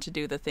go on to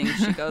do the things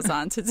she goes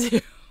on to do.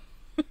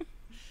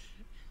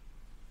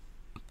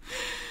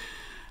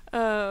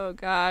 Oh,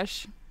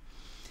 gosh.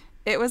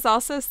 It was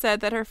also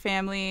said that her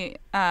family,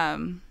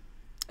 so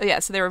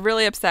they were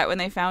really upset when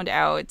they found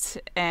out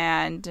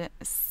and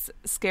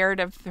scared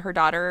of her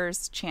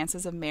daughter's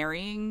chances of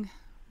marrying.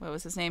 What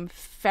was his name?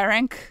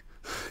 Ferenc.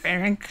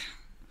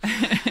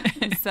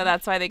 So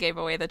that's why they gave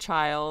away the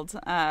child.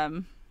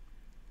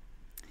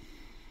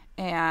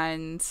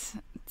 And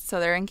so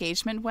their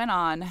engagement went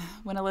on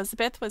when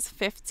Elizabeth was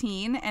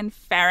 15 and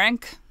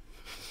Ferenc.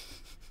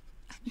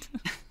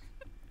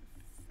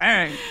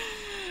 I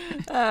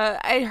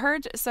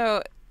heard,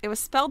 so it was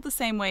spelled the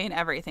same way in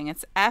everything.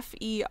 It's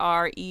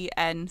Ferenc.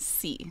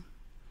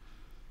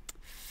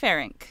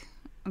 Ferenc.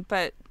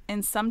 But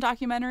in some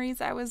documentaries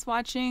I was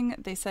watching,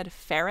 they said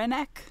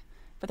Ferenc,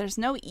 but there's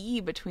no E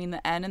between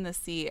the N and the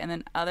C, and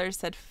then others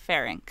said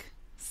Ferenc.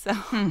 So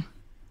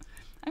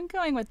I'm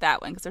going with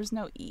that one because there's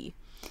no E.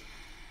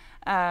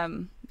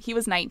 He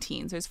was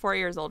 19, so he's 4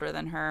 years older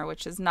than her,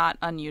 which is not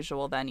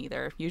unusual then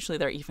either. Usually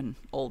they're even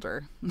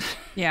older.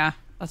 Yeah,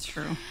 that's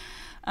true.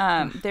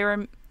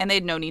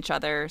 They'd known each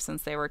other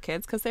since they were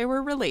kids because they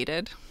were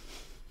related.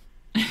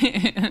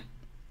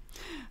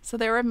 So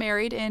they were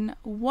married in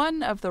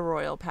one of the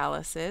royal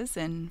palaces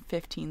in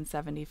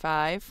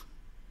 1575.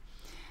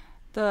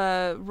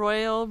 The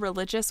royal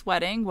religious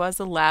wedding was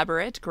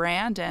elaborate,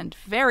 grand, and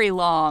very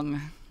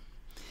long.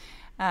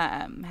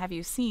 Have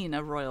you seen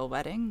a royal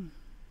wedding?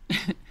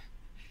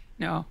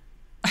 No.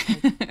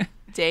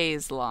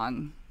 Days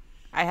long.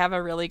 I have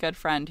a really good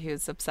friend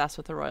who's obsessed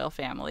with the royal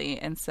family,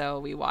 and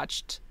so we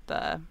watched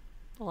the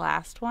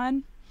last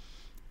one,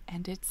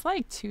 and it's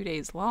like 2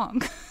 days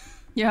long.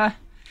 Yeah.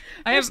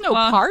 There's no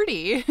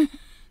party.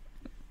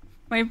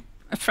 My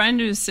friend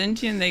who's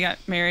Scythian, they got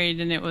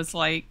married and it was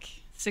like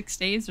 6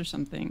 days or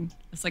something.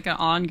 It's like an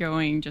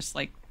ongoing, just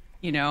like,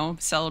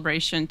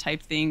 celebration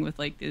type thing with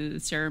like the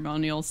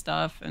ceremonial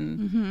stuff.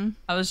 And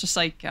I was just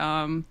like,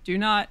 do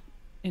not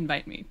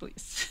invite me,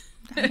 please.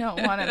 I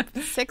don't want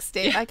to. 6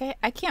 days. Like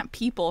I can't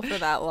people for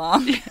that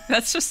long.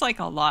 That's just like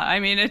a lot. I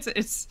mean, it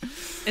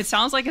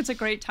sounds like it's a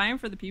great time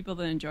for the people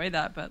that enjoy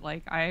that, but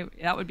like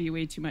that would be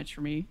way too much for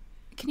me.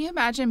 Can you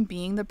imagine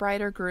being the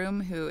bride or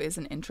groom who is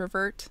an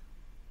introvert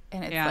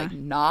and it's like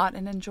not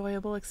an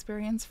enjoyable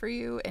experience for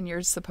you and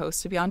you're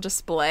supposed to be on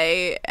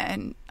display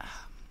and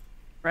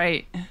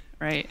Right.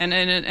 And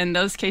in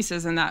those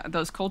cases and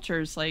those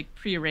cultures, like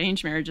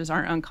prearranged marriages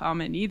aren't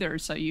uncommon either.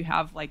 So you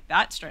have like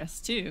that stress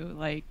too.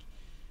 Like,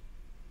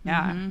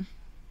 yeah.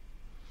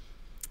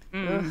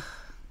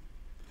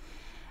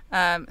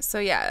 So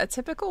a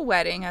typical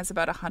wedding has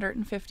about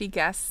 150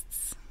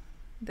 guests.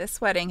 This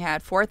wedding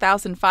had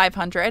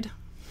 4,500.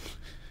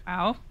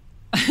 Wow.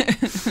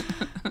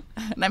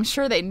 And I'm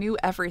sure they knew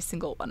every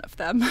single one of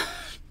them.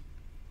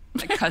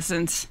 Like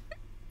cousins.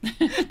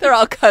 They're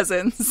all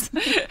cousins.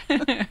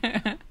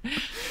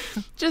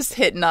 Just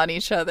hitting on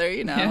each other,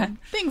 Yeah.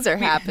 Things are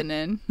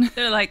happening.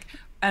 They're like,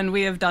 and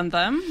we have done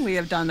them. We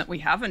have done that. We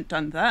haven't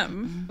done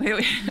them.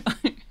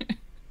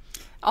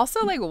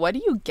 Also, like, what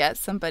do you get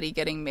somebody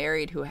getting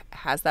married who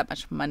has that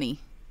much money?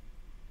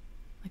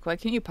 Like,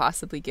 what can you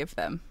possibly give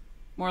them?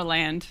 More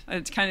land.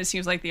 It kind of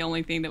seems like the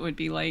only thing that would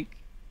be like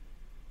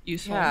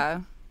useful.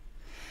 Yeah.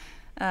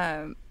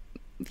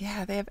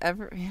 They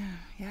have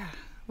yeah.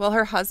 Well,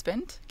 her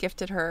husband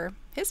gifted her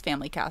his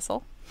family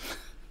castle.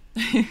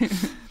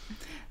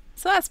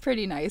 So that's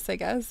pretty nice, I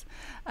guess.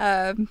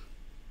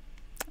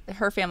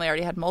 Her family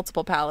already had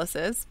multiple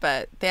palaces,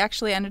 but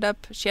she ended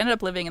up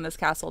living in this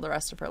castle the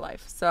rest of her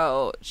life.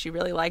 So she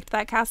really liked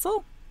that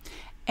castle.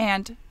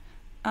 And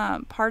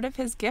part of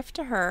his gift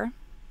to her,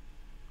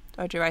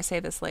 or do I say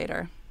this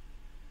later?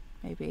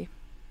 Maybe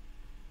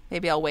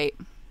I'll wait.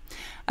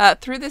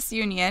 Through this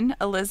union,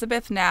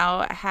 Elizabeth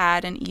now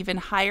had an even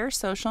higher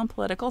social and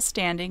political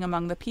standing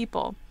among the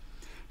people.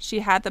 She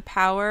had the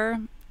power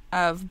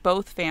of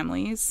both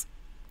families.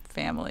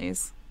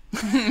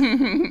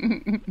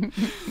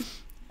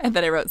 And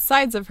then I wrote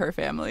sides of her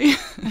family.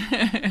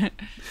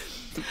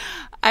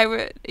 I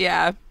would,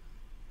 yeah.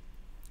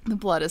 The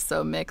blood is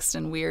so mixed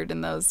and weird in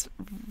those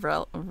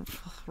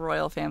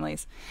royal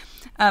families.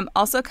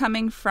 Also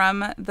coming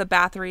from the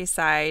Bathory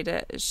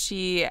side,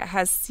 she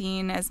was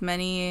seen as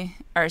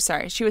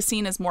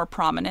more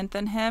prominent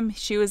than him.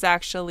 She was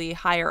actually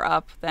higher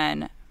up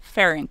than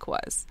Ferenc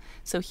was.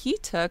 So he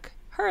took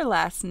her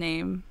last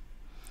name,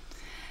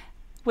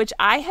 which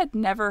I had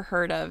never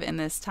heard of in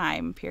this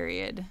time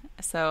period.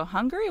 So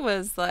Hungary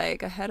was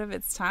like ahead of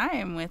its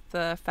time with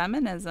the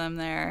feminism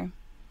there,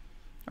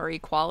 or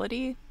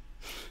equality,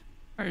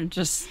 or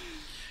just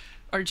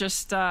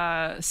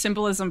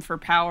symbolism for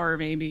power,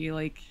 maybe,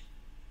 like,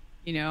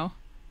 you know.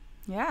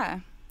 Yeah,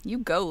 you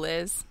go,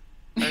 Liz,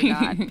 or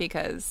not,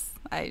 because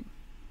I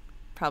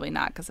probably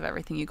not because of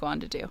everything you go on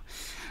to do.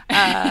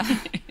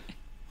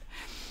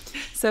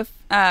 So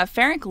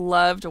Ferenc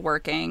loved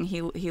working.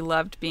 He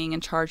loved being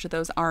in charge of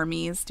those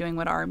armies, doing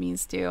what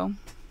armies do.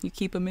 You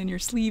keep them in your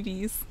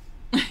sleeveys.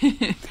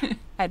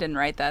 I didn't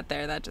write that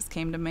there. That just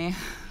came to me.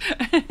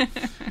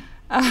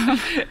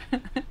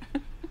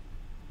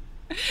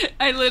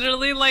 I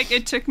literally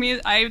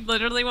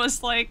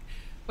was like,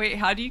 wait,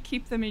 how do you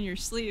keep them in your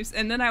sleeves?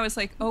 And then I was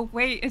like, oh,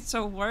 wait, it's a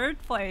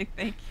wordplay.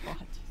 Thank you.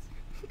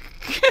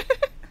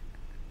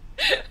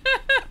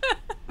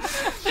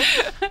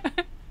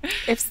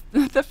 If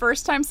the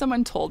first time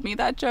someone told me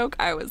that joke,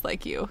 I was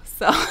like you.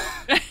 So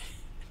I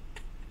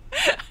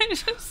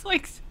just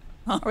like,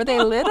 were they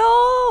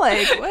little?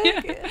 Like what?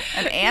 Yeah.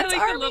 An ant like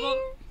army?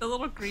 The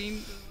little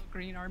green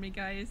army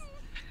guys.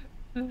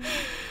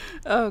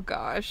 Oh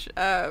gosh.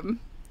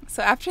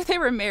 So after they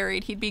were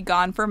married, he'd be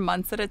gone for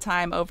months at a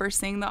time,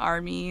 overseeing the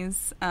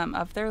armies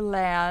of their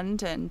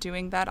land and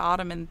doing that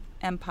Ottoman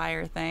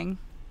Empire thing.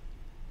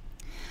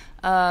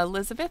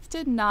 Elizabeth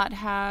did not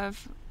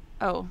have.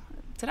 Oh,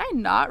 did I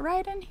not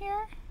write in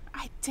here?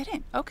 I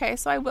didn't. Okay,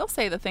 so I will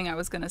say the thing I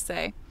was going to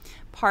say.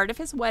 Part of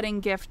his wedding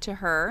gift to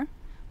her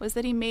was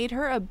that he made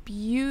her a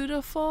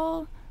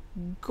beautiful,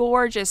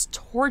 gorgeous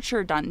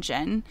torture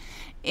dungeon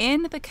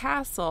in the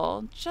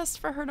castle just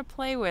for her to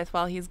play with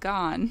while he's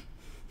gone.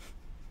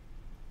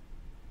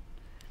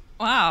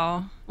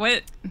 Wow.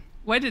 What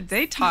did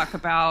they talk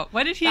about?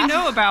 What did he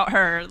know about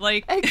her?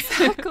 Like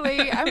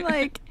Exactly. I'm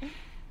like,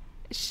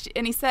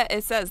 and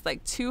it says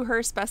like to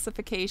her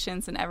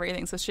specifications and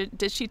everything. So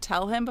did she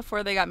tell him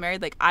before they got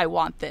married, like, I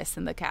want this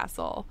in the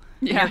castle.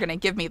 Yeah. You're going to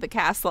give me the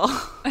castle.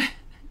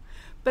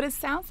 But it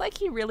sounds like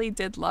he really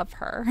did love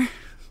her.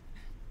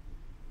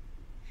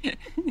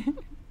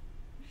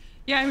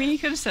 Yeah, I mean, he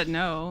could have said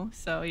no,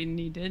 so he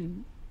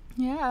didn't.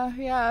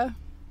 Yeah.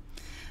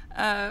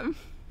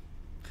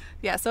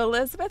 Yeah, so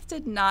Elizabeth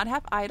did not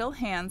have idle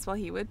hands while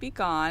he would be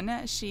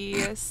gone.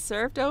 She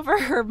served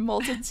over her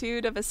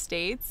multitude of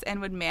estates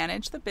and would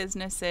manage the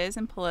businesses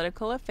and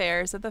political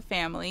affairs of the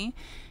family.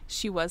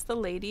 She was the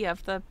lady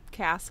of the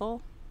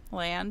castle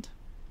land.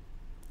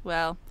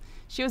 Well,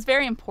 she was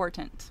very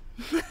important.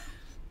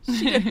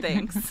 She did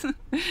things.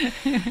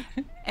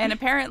 And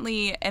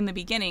apparently, in the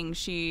beginning,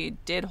 she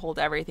did hold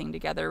everything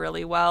together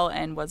really well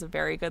and was a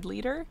very good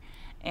leader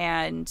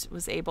and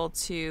was able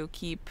to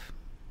keep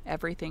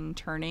everything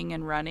turning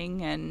and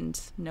running, and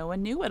no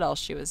one knew what else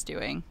she was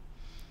doing.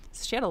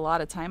 So she had a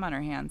lot of time on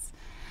her hands.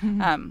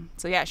 Mm-hmm.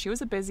 So yeah, she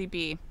was a busy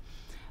bee.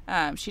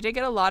 She did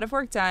get a lot of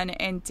work done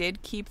and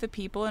did keep the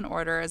people in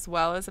order, as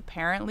well as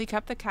apparently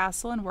kept the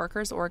castle and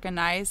workers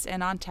organized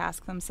and on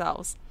task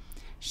themselves.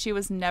 She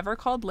was never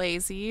called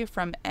lazy.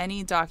 From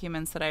any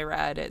documents that I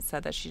read, it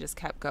said that she just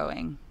kept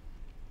going.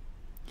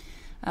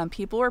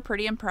 People were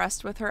pretty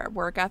impressed with her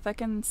work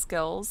ethic and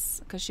skills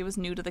because she was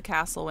new to the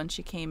castle when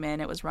she came in.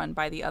 It was run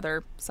by the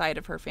other side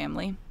of her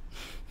family.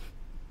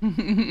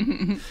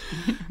 And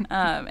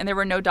there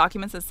were no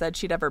documents that said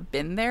she'd ever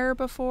been there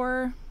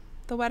before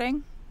the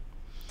wedding.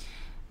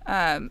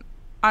 On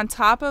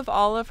top of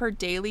all of her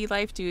daily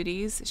life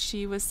duties,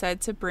 she was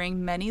said to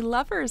bring many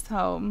lovers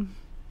home.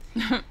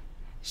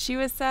 She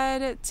was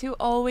said to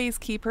always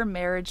keep her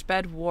marriage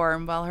bed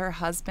warm while her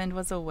husband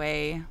was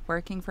away,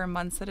 working for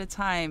months at a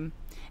time.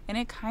 And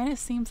it kind of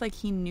seems like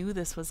he knew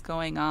this was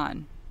going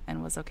on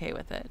and was okay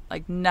with it.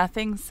 Like,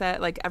 nothing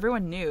said, like,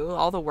 everyone knew,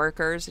 all the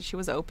workers, she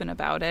was open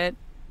about it.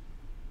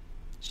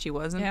 She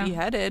wasn't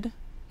beheaded.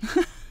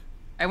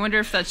 I wonder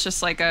if that's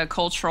just like a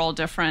cultural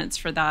difference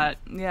for that,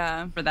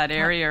 for that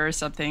area or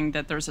something,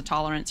 that there's a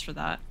tolerance for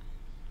that.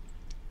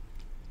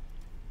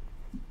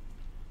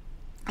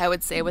 I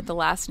would say with the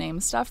last name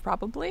stuff,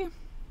 probably.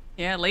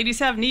 Yeah, ladies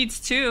have needs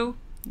too.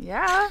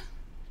 Yeah.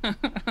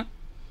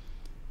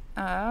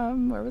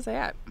 Where was I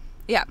at?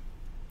 Yeah,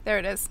 there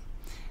it is.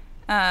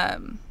 I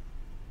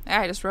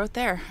just wrote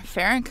there.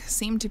 Ferenc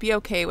seemed to be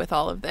okay with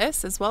all of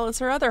this, as well as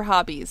her other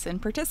hobbies,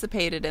 and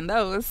participated in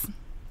those.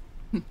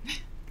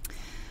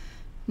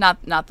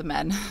 Not the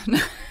men.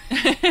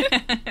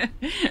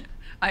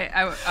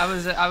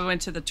 I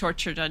went to the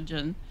torture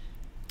dungeon.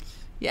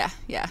 Yeah,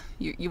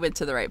 you went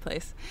to the right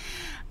place.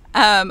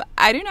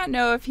 I do not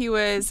know if he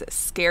was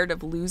scared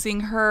of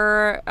losing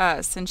her,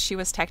 since she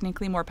was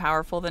technically more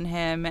powerful than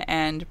him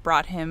and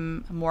brought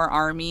him more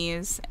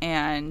armies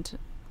and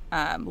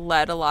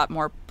led a lot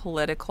more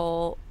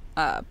political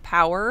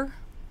power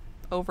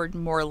over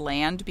more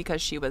land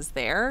because she was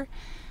there,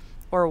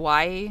 or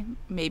why.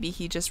 Maybe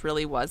he just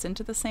really was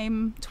into the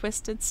same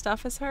twisted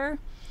stuff as her.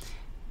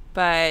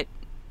 But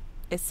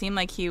it seemed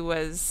like he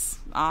was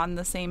on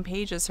the same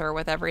page as her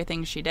with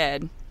everything she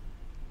did.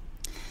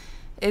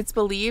 It's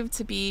believed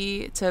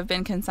to have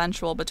been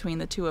consensual between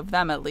the two of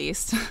them, at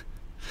least.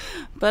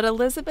 But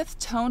Elizabeth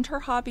toned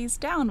her hobbies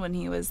down when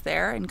he was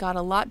there and got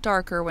a lot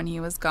darker when he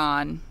was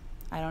gone.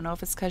 I don't know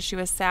if it's because she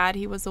was sad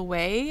he was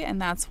away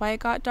and that's why it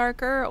got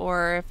darker,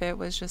 or if it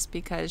was just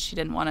because she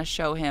didn't want to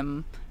show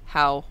him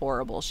how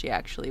horrible she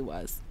actually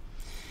was.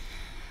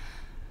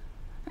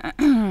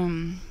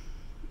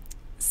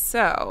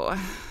 So,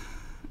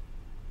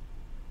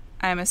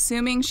 I'm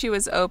assuming she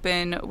was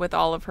open with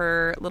all of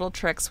her little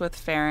tricks with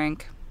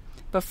Ferenc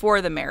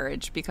before the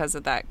marriage because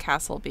of that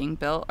castle being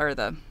built, or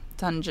the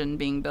dungeon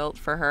being built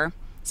for her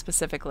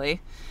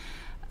specifically.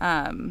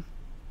 And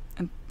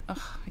I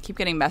keep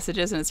getting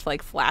messages and it's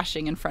like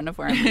flashing in front of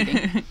where I'm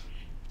reading.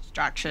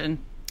 Distraction.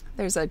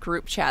 There's a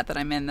group chat that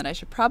I'm in that I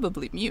should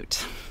probably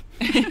mute.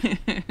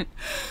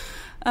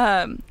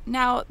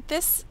 Now,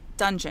 this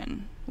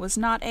dungeon was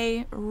not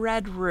a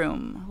red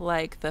room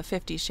like the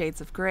 50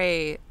 Shades of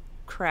Grey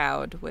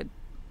crowd would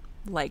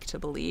like to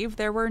believe.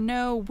 There were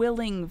no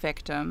willing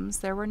victims.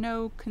 There were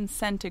no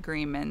consent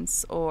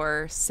agreements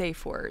or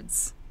safe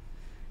words.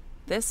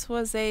 This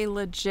was a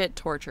legit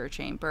torture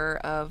chamber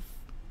of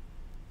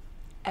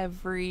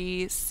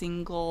every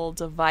single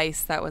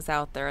device that was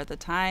out there at the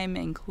time,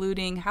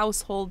 including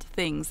household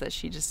things that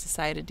she just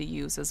decided to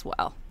use as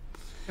well.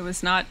 It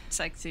was not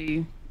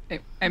sexy.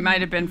 It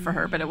might have been for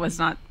her, but it was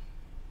not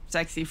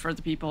sexy for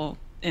the people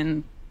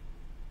in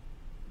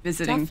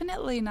visiting.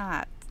 Definitely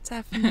not.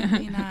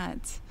 Definitely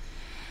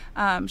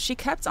not. She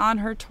kept on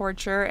her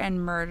torture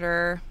and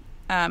murder,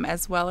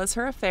 as well as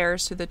her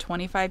affairs, through the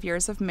 25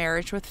 years of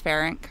marriage with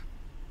Ferenc.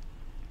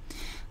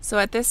 So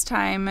at this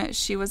time,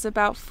 she was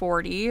about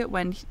 40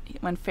 when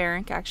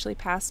Ferenc actually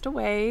passed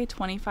away,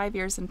 25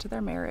 years into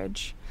their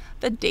marriage.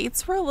 The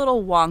dates were a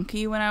little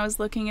wonky when I was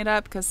looking it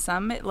up, because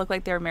some it looked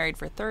like they were married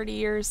for 30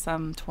 years,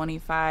 some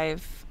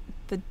 25.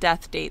 The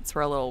death dates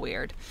were a little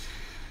weird.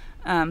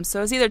 So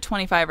it was either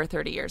 25 or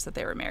 30 years that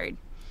they were married.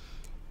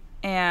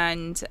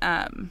 And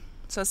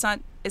so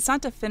it's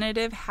not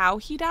definitive how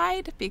he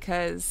died,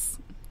 because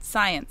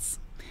science.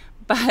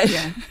 But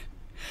yeah.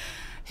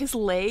 His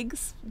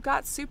legs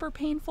got super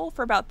painful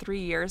for about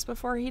 3 years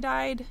before he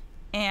died,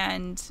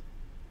 and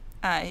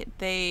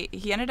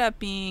he ended up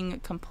being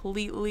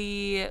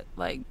completely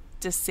like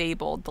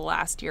disabled the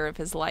last year of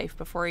his life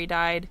before he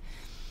died.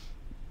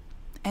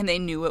 And they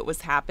knew it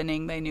was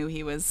happening. They knew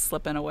he was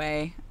slipping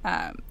away.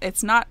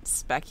 It's not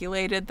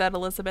speculated that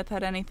Elizabeth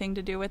had anything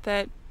to do with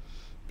it,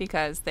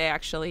 because they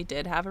actually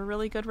did have a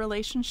really good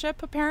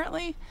relationship,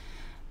 apparently.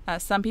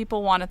 Some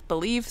people want to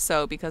believe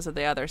so because of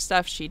the other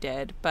stuff she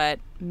did, but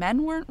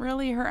men weren't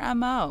really her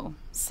MO.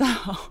 So,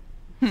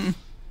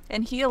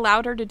 and he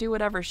allowed her to do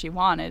whatever she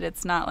wanted.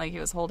 It's not like he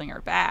was holding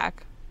her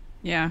back.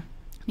 Yeah.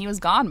 He was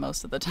gone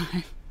most of the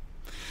time.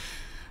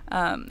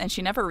 And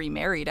she never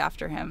remarried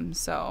after him,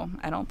 so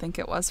I don't think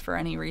it was for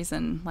any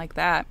reason like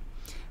that.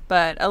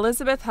 But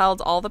Elizabeth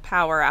held all the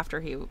power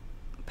after he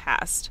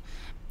passed.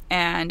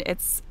 And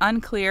it's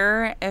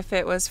unclear if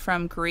it was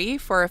from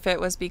grief or if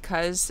it was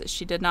because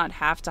she did not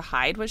have to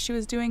hide what she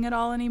was doing at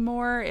all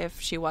anymore,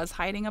 if she was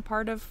hiding a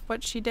part of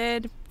what she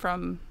did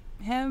from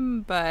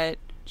him, but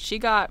she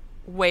got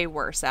way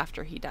worse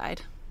after he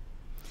died.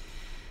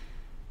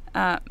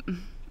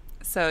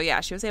 So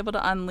yeah, she was able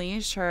to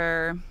unleash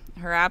her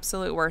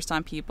absolute worst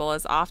on people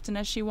as often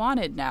as she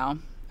wanted now.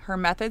 Her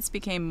methods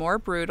became more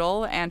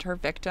brutal, and her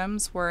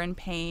victims were in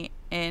pain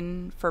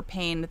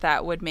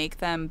that would make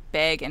them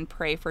beg and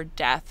pray for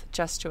death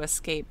just to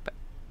escape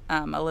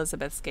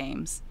Elizabeth's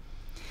games.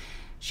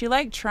 She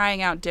liked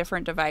trying out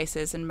different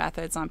devices and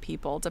methods on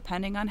people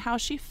depending on how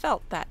she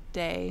felt that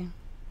day.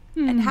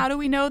 And how do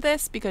we know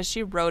this? Because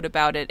she wrote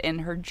about it in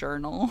her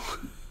journal.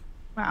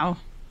 Wow.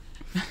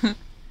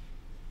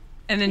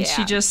 And then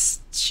she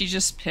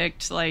just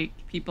picked like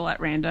people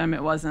at random.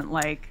 It wasn't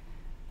like,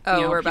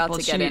 we're about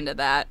to get into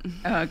that.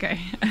 Oh, okay.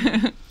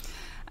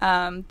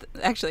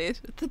 Actually,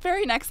 the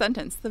very next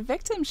sentence, the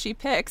victims she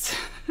picked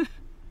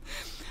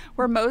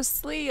were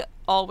mostly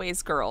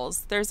always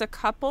girls. There's a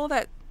couple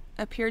that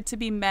appeared to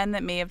be men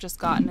that may have just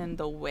gotten in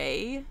the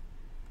way,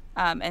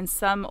 and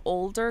some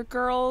older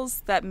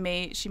girls that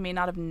she may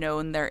not have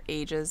known their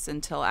ages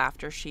until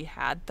after she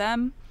had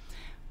them.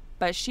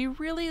 But she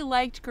really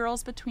liked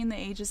girls between the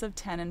ages of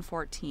 10 and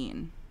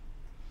 14.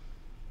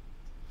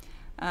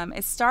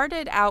 It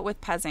started out with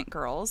peasant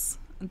girls,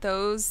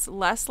 those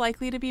less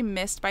likely to be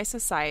missed by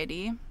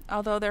society,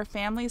 although their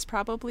families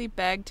probably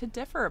begged to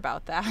differ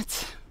about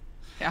that.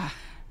 Yeah.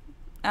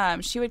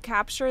 She would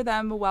capture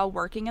them while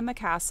working in the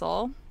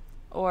castle,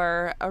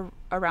 or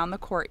around the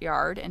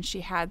courtyard, and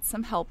she had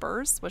some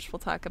helpers, which we'll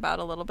talk about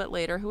a little bit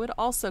later, who would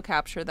also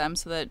capture them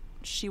so that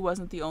she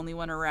wasn't the only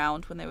one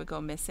around when they would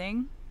go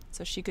missing.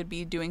 So she could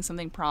be doing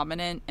something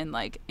prominent and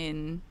like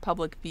in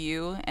public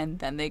view, and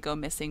then they go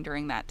missing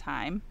during that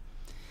time.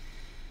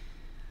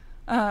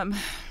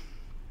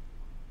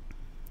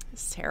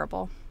 It's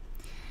terrible.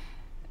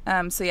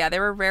 So yeah, they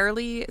were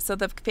rarely, so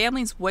the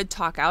families would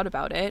talk out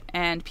about it,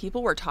 and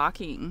people were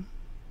talking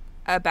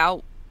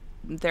about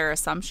their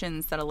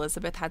assumptions that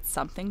Elizabeth had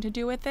something to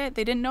do with it.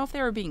 They didn't know if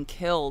they were being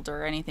killed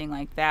or anything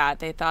like that.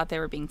 They thought they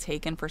were being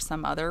taken for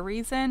some other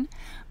reason,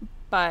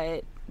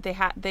 but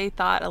they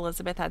thought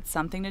Elizabeth had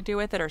something to do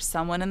with it, or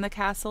someone in the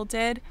castle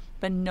did,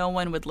 but no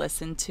one would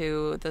listen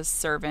to the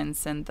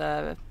servants and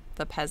the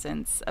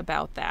peasants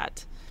about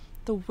that.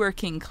 The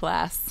working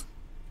class.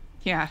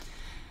 Yeah,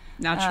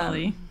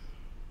 naturally.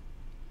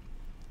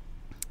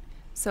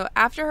 So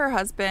after her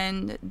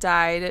husband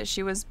died,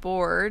 she was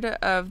bored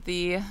of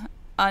the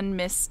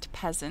unmissed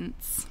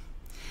peasants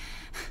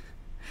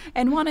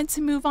and wanted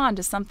to move on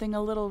to something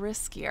a little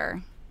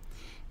riskier.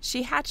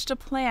 She hatched a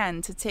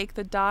plan to take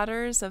the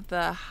daughters of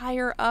the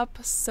higher-up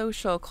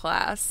social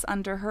class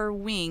under her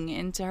wing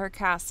into her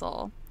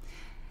castle.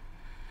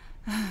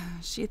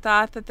 She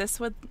thought that this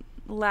would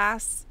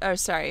last...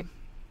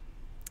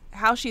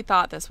 How she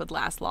thought this would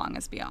last long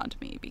is beyond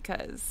me,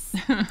 because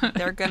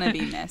they're going to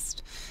be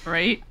missed.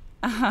 Right?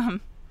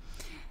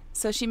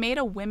 So she made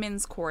a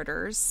women's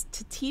quarters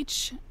to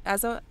teach,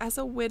 as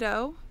a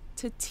widow,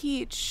 to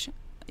teach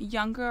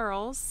young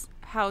girls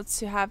how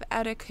to have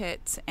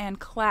etiquette and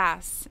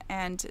class,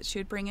 and she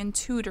would bring in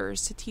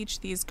tutors to teach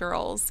these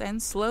girls,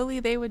 and slowly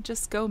they would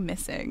just go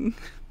missing.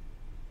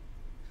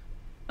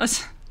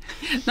 That's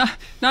not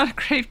a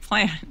great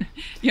plan.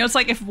 It's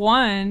like if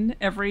one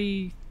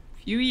every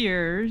few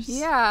years.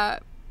 Yeah.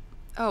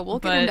 Oh, we'll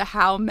get into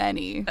how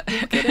many.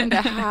 We'll get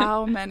into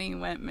how many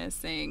went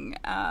missing.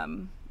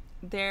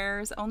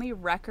 There's only a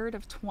record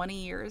of 20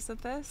 years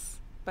of this,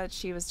 but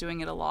she was doing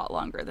it a lot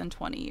longer than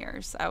 20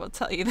 years. I will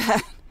tell you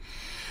that.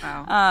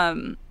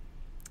 Wow.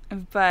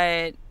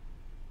 But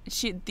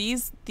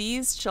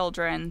these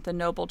children, the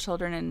noble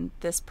children in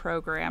this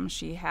program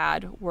she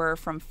had, were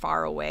from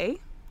far away,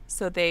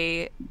 so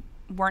they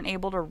weren't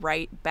able to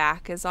write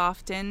back as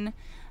often,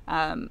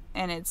 and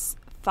it's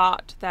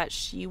thought that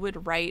she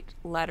would write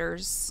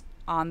letters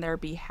on their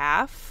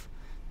behalf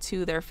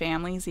to their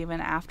families even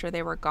after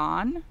they were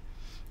gone,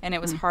 and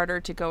it was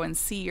harder to go and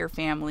see your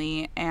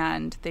family,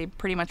 and they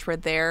pretty much were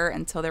there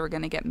until they were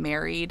going to get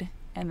married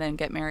and then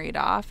get married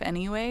off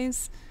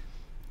anyways,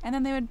 and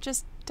then they would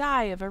just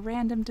die of a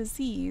random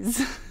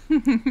disease.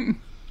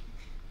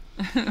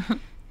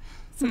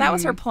 So that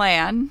was her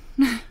plan.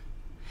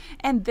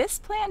 And this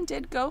plan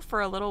did go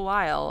for a little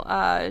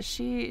while.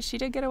 She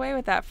did get away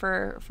with that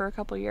for a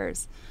couple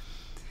years.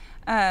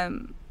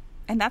 And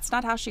that's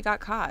not how she got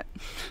caught.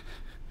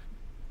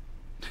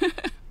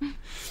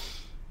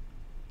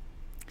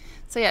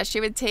 So yeah,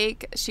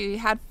 she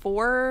had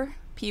 4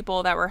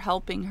 people that were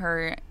helping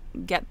her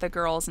get the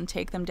girls and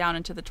take them down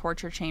into the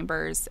torture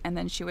chambers, and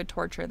then she would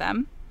torture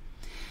them.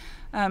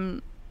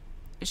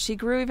 She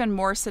grew even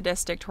more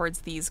sadistic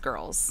towards these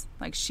girls.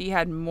 Like, she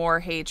had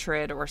more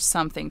hatred or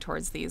something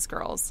towards these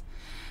girls.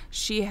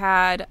 She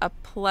had a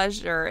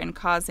pleasure in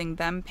causing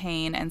them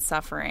pain and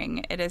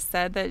suffering. It is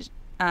said that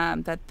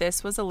that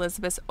this was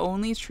Elizabeth's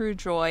only true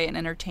joy and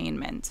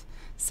entertainment.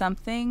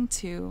 Something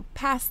to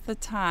pass the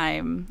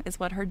time is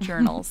what her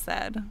journal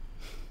said.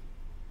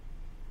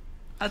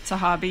 That's a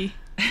hobby.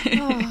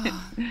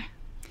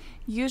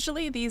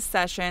 Usually these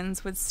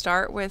sessions would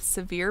start with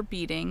severe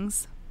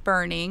beatings,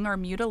 burning or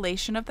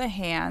mutilation of the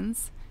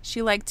hands.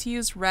 She liked to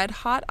use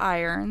red-hot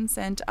irons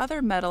and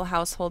other metal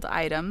household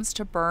items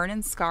to burn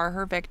and scar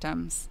her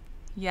victims.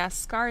 Yes,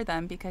 scar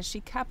them, because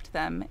she kept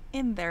them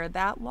in there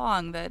that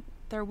long that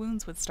their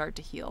wounds would start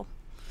to heal.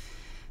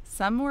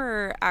 Some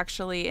were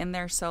actually in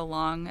there so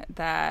long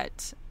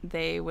that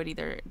they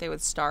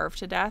would starve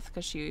to death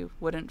because she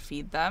wouldn't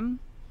feed them,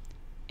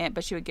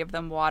 but she would give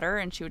them water,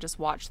 and she would just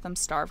watch them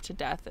starve to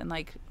death and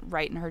like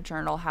write in her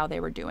journal how they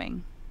were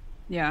doing.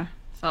 Yeah,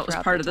 so that was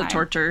part of the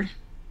torture.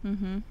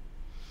 Mm-hmm.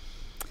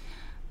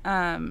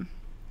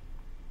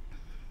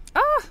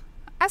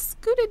 I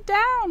scooted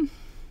down.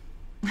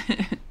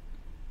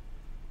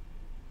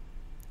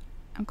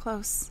 I'm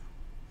close.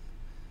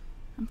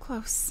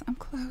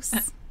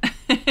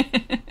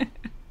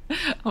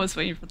 I was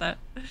waiting for that.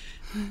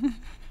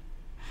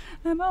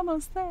 I'm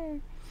almost there.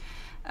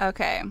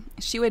 Okay.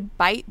 She would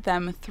bite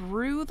them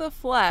through the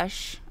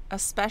flesh,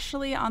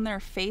 especially on their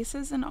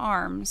faces and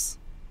arms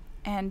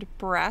and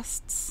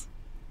breasts.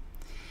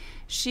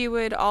 She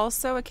would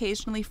also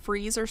occasionally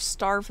freeze or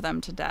starve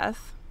them to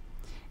death.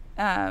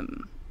 I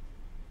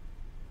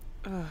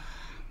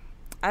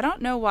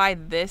don't know why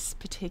this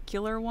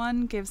particular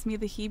one gives me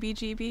the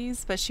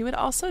heebie-jeebies, but she would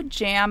also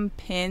jam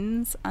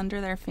pins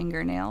under their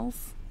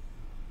fingernails.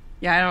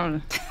 Yeah, I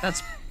don't.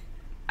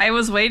 I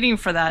was waiting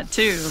for that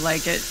too,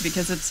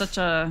 because it's such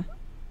a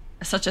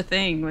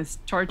thing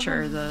with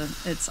torture.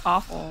 It's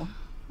awful.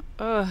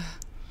 Ugh.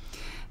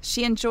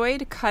 She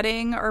enjoyed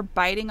cutting or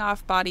biting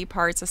off body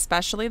parts,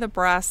 especially the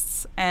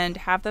breasts, and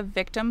have the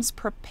victims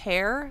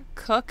prepare,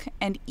 cook,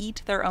 and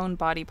eat their own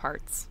body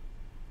parts.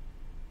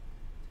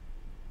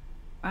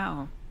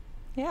 Wow.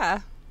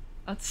 Yeah.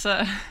 That's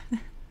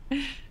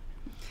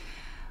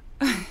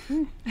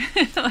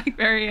like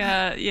very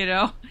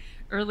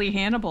early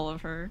Hannibal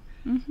of her.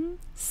 Mm-hmm.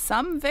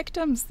 Some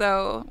victims,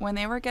 though, when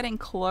they were getting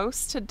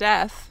close to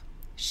death,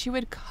 she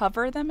would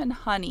cover them in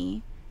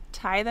honey,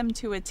 tie them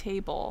to a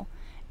table,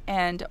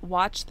 and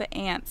watch the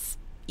ants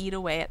eat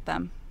away at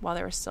them while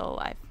they were still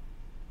alive.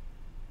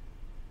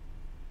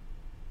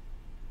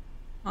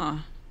 Huh.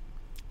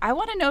 I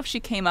want to know if she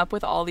came up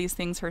with all these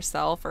things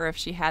herself or if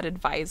she had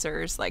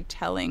advisors like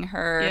telling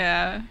her.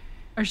 Yeah.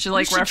 Or she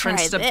like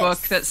referenced a book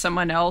that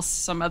someone else,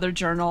 some other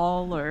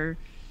journal, or,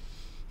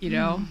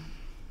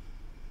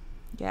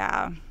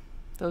 Yeah.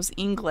 Those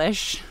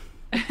English,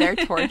 their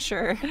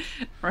torture.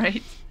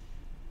 Right.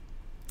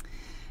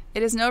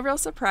 It is no real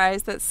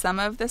surprise that some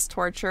of this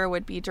torture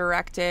would be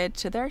directed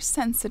to their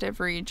sensitive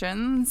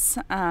regions.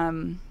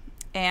 And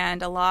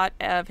a lot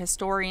of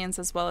historians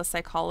as well as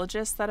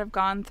psychologists that have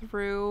gone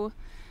through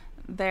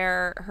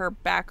her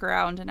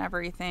background and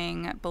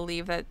everything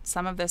believe that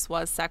some of this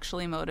was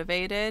sexually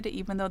motivated,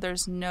 even though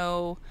there's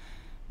no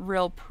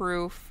real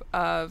proof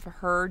of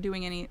her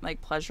doing any,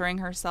 like, pleasuring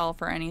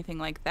herself or anything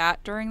like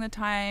that during the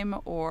time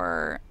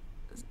or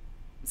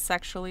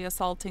sexually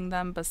assaulting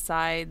them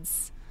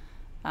besides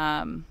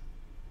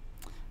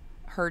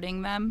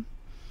hurting them.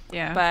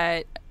 Yeah.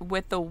 But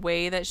with the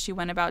way that she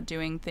went about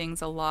doing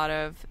things, a lot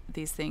of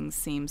these things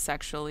seem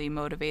sexually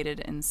motivated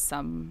in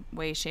some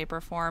way, shape,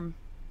 or form.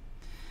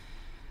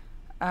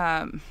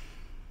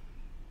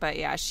 But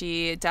yeah,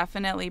 she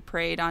definitely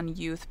preyed on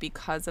youth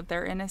because of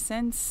their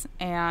innocence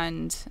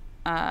and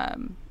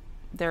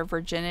their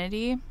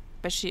virginity,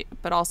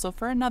 but also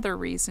for another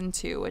reason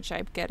too, which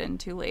I get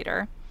into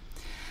later.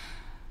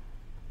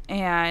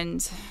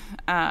 And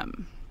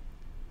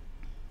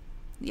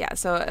yeah,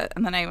 so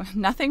and then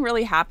nothing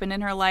really happened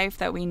in her life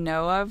that we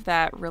know of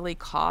that really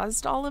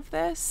caused all of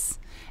this.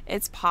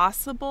 It's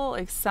possible,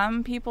 like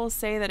some people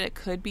say that it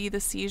could be the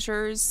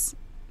seizures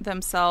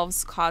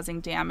themselves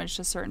causing damage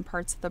to certain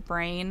parts of the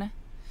brain.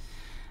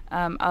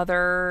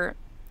 Other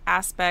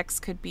aspects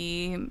could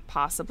be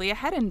possibly a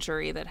head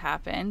injury that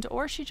happened,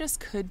 or she just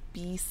could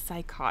be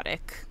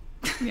psychotic.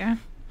 Yeah.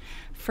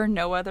 For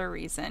no other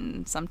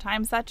reason.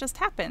 Sometimes that just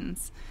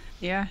happens.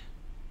 Yeah.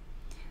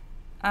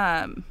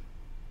 I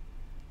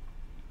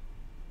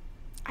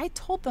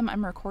told them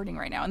I'm recording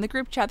right now. In the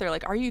group chat, they're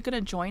like, "Are you going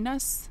to join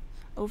us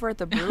over at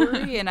the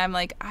brewery?" And I'm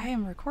like, "I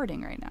am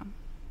recording right now."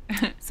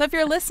 So if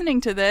you're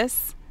listening to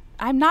this,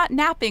 I'm not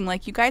napping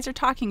like you guys are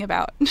talking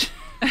about. You're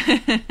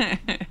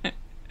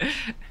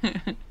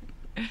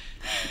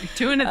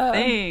doing a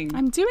thing.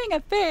 I'm doing a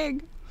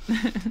thing.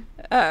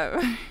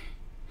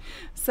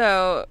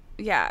 So,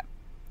 yeah.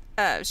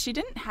 She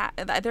didn't have...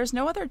 There's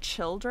no other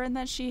children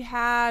that she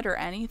had or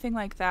anything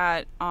like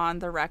that on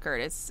the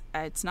record.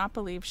 It's not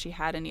believed she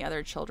had any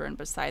other children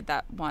beside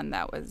that one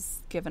that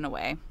was given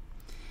away.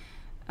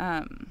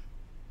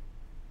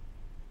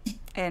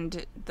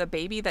 And the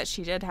baby that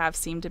she did have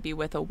seemed to be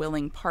with a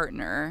willing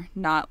partner,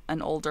 not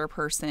an older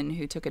person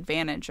who took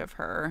advantage of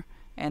her.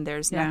 And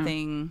there's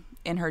nothing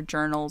in her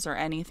journals or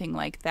anything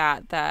like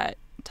that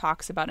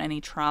talks about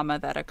any trauma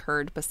that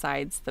occurred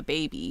besides the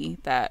baby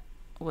that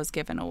was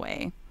given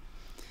away.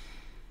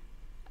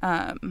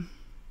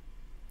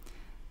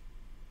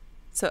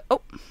 So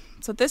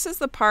this is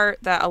the part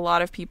that a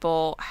lot of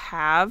people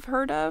have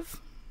heard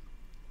of.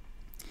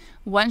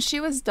 Once she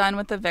was done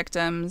with the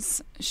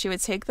victims, she would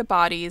take the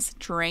bodies,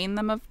 drain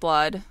them of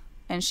blood,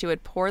 and she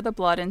would pour the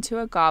blood into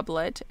a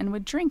goblet and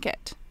would drink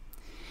it.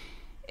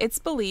 It's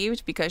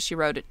believed, because she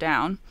wrote it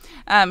down,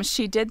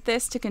 she did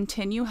this to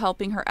continue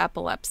helping her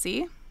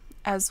epilepsy,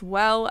 as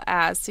well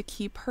as to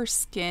keep her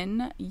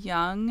skin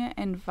young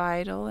and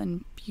vital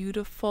and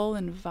beautiful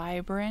and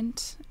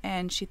vibrant.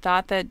 And she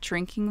thought that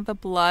drinking the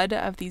blood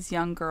of these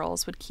young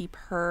girls would keep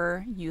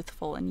her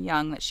youthful and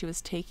young, that she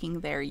was taking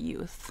their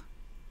youth.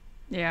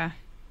 Yeah,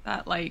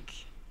 that, like,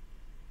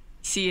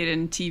 see it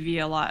in TV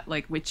a lot,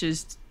 like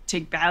witches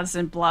take baths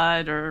in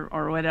blood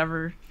or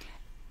whatever.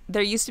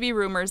 There used to be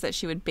rumors that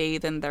she would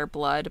bathe in their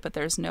blood, but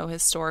there's no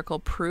historical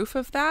proof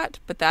of that.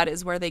 But that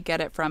is where they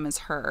get it from, is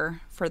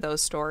her, for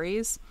those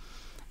stories.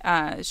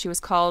 She was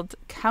called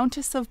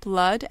Countess of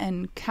Blood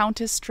and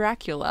Countess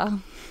Dracula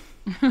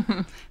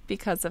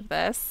because of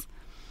this.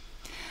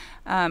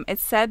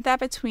 It's said that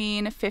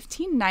between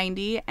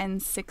 1590 and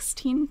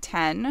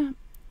 1610,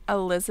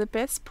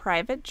 Elizabeth's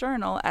private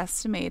journal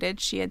estimated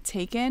she had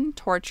taken,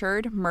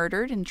 tortured,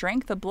 murdered, and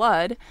drank the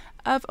blood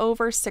of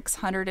over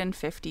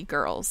 650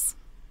 girls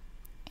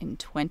in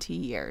 20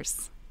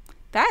 years.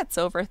 That's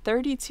over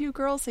 32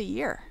 girls a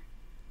year.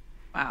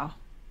 Wow.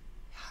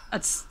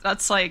 That's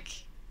like,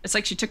 it's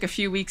like she took a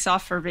few weeks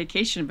off for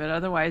vacation, but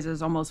otherwise it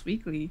was almost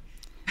weekly.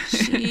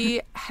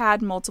 She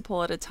had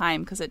multiple at a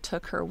time because it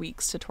took her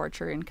weeks to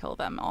torture and kill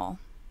them all.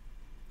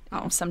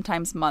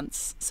 Sometimes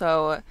months.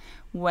 So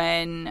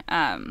when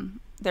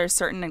there's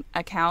certain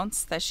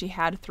accounts that she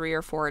had 3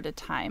 or 4 at a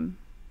time,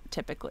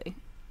 typically,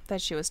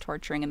 that she was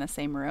torturing in the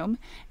same room.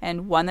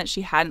 And one that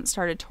she hadn't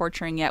started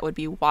torturing yet would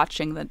be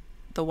watching the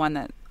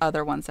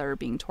other ones that were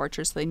being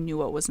tortured, so they knew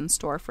what was in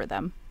store for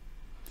them.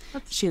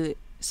 She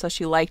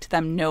liked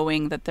them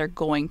knowing that they're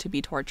going to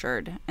be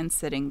tortured and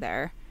sitting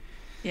there.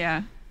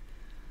 Yeah.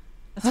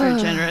 That's very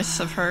generous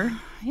of her.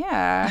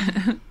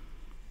 Yeah.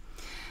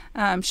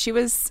 She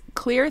was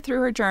clear through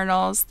her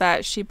journals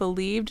that she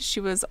believed she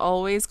was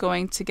always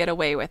going to get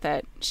away with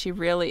it. She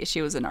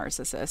was a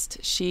narcissist.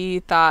 She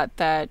thought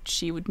that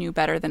she knew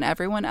better than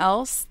everyone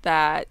else,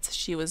 that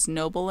she was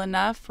noble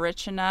enough,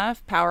 rich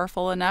enough,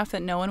 powerful enough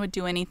that no one would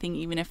do anything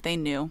even if they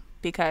knew,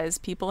 because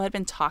people had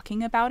been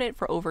talking about it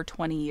for over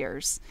 20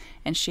 years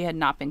and she had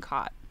not been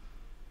caught.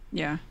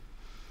 Yeah.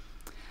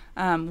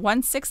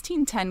 Once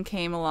 1610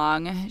 came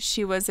along,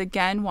 she was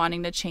again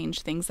wanting to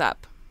change things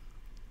up.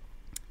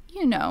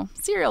 You know,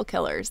 serial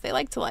killers, they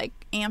like to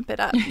amp it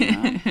up, you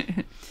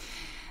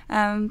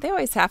know? They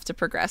always have to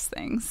progress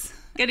things.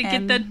 Gotta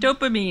get that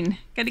dopamine.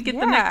 Gotta get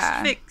the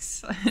next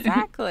fix.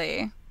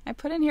 Exactly. I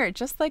put in here,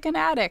 just like an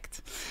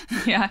addict.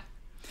 Yeah.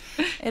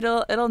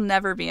 It'll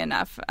never be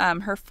enough.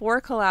 Her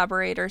 4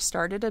 collaborators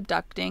started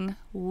abducting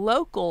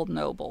local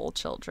noble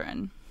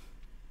children.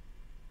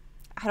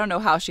 I don't know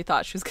how she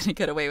thought she was going to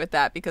get away with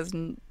that, because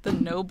the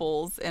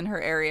nobles in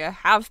her area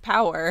have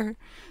power.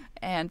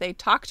 And they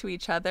talk to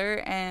each other,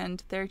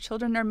 and their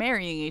children are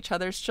marrying each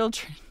other's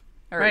children.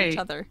 Or each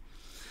other.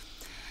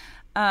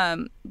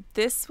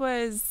 This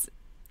was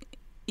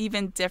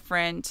even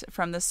different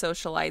from the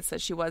socialites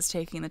that she was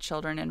taking the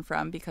children in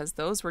from, because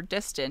those were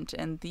distant,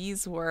 and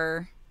these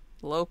were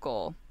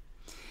local.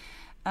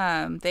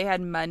 They had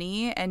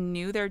money and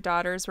knew their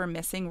daughters were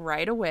missing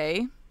right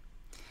away.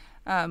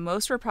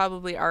 Most were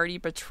probably already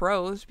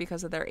betrothed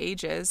because of their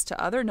ages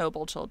to other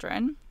noble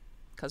children.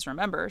 Because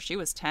remember, she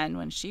was 10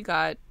 when she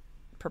got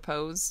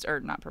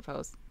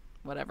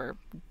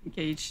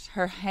engaged.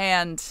 Her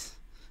hand,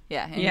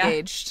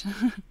 engaged.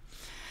 Yeah.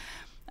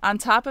 On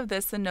top of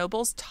this, the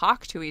nobles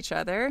talk to each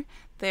other.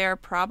 They are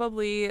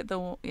probably the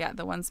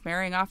ones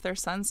marrying off their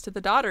sons to the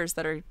daughters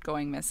that are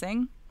going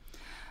missing.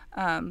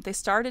 They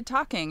started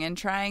talking and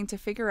trying to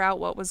figure out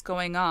what was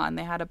going on.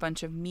 They had a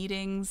bunch of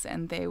meetings,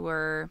 and they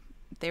were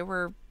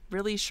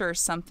really sure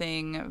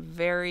something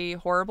very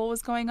horrible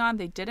was going on.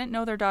 They didn't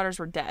know their daughters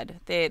were dead.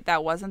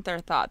 That wasn't their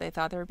thought. They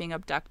thought they were being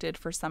abducted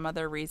for some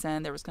other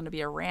reason. There was going to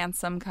be a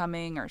ransom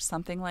coming or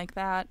something like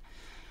that.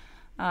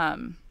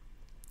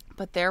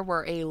 But there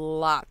were a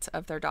lot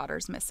of their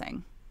daughters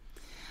missing.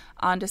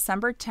 On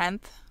December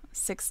 10th,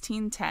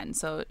 1610,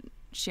 so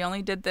she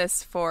only did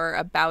this for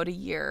about a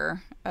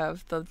year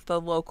of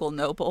the local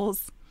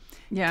nobles.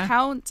 Yeah.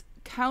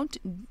 Count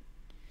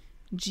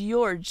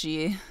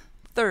Georgi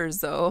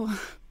Thurzo,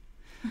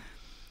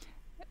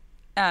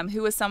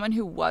 who was someone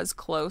who was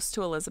close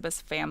to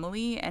Elizabeth's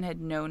family and had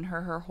known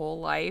her whole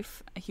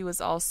life. He was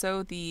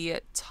also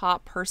the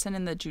top person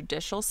in the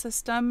judicial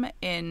system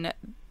in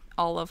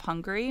all of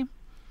Hungary.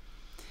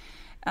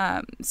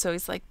 So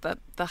he's like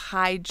the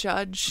high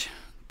judge,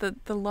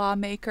 the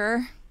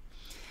lawmaker.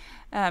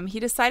 He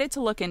decided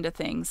to look into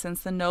things,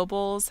 since the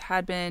nobles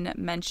had been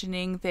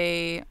mentioning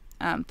they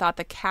thought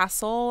the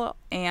castle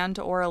and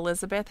or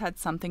Elizabeth had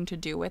something to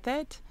do with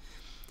it.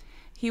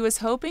 He was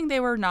hoping they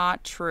were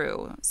not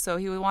true, so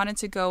he wanted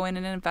to go in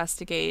and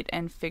investigate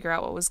and figure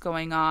out what was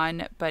going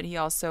on, but he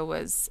also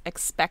was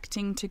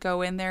expecting to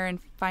go in there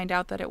and find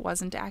out that it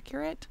wasn't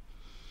accurate.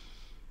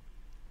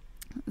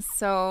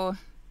 So,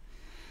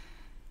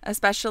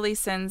 especially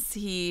since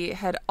he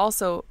had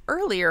also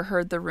earlier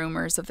heard the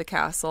rumors of the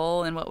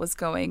castle and what was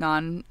going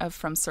on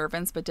from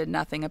servants, but did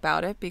nothing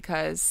about it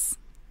because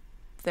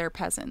they're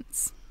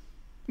peasants.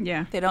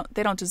 Yeah. They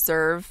don't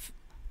deserve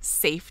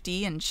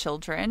safety and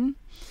children.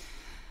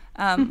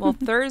 Well,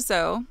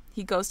 Thurzo,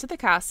 he goes to the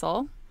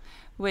castle,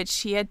 which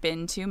he had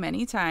been to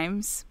many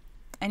times,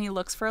 and he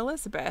looks for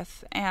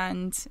Elizabeth,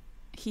 and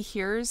he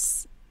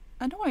hears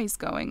a noise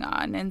going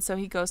on, and so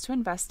he goes to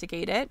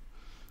investigate it.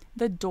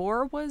 The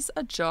door was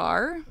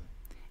ajar,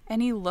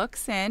 and he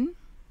looks in,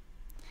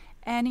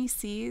 and he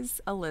sees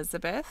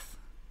Elizabeth,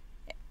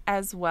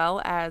 as well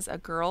as a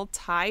girl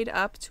tied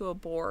up to a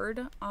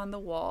board on the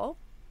wall,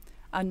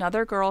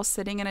 another girl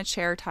sitting in a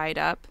chair tied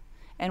up,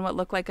 and what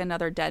looked like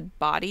another dead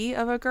body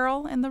of a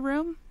girl in the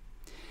room.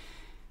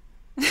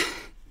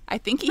 I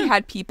think he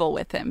had people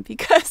with him,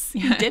 because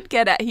he did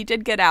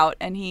get out,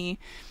 and he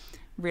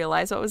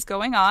realized what was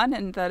going on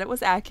and that it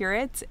was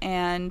accurate.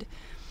 And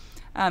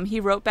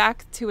he wrote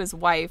back to his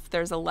wife.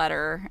 There's a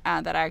letter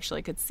that I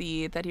actually could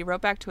see that he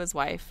wrote back to his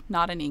wife,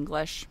 not in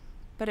English,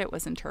 but it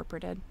was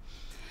interpreted.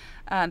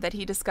 That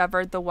he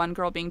discovered the one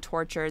girl being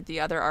tortured, the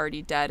other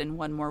already dead, and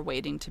one more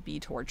waiting to be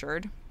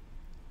tortured.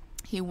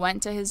 He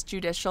went to his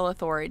judicial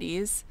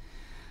authorities.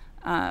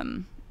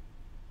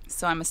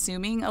 So I'm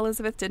assuming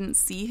Elizabeth didn't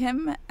see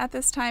him at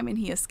this time and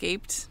he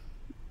escaped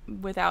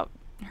without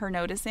her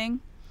noticing.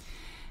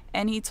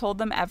 And he told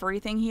them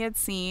everything he had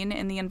seen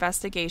in the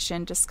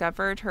investigation,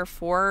 discovered her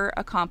 4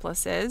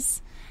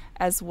 accomplices,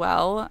 as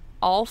well.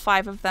 All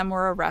 5 of them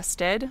were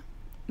arrested.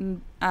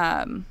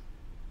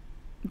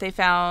 They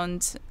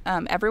found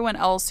everyone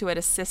else who had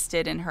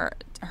assisted in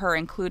her,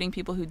 including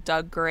people who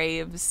dug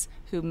graves,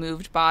 who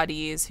moved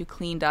bodies, who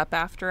cleaned up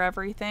after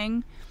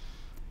everything,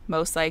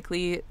 most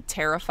likely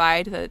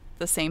terrified that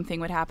the same thing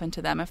would happen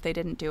to them if they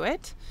didn't do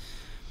it.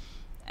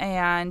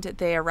 And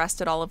they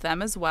arrested all of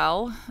them as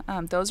well.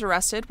 Those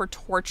arrested were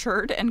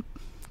tortured, and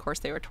of course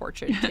they were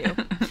tortured too,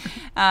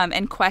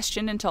 and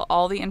questioned until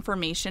all the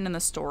information and the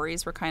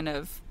stories were kind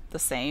of the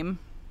same.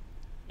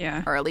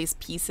 Yeah. Or at least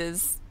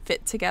pieces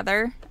fit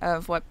together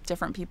of what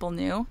different people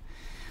knew.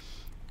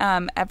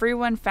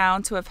 Everyone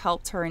found to have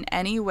helped her in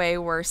any way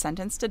were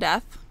sentenced to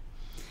death.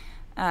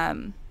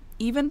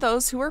 Even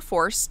those who were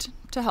forced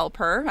to help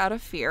her out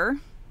of fear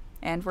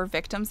and were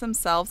victims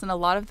themselves, and a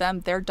lot of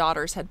them, their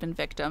daughters had been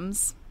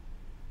victims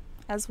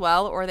as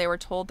well, or they were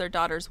told their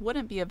daughters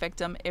wouldn't be a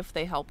victim if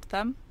they helped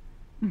them.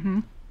 Mm-hmm.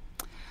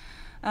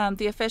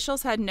 The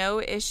officials had no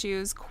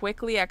issues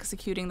quickly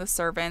executing the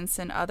servants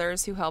and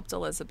others who helped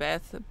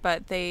Elizabeth,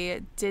 but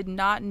they did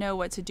not know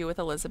what to do with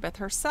Elizabeth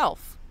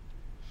herself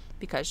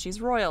because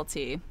she's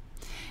royalty,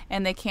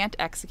 and they can't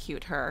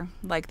execute her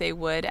like they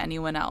would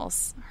anyone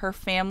else. Her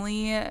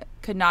family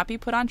could not be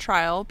put on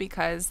trial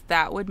because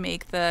that would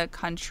make the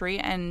country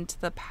and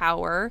the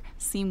power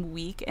seem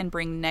weak and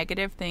bring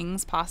negative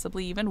things,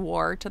 possibly even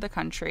war, to the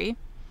country.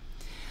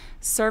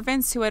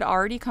 Servants who had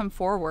already come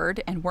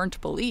forward and weren't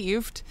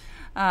believed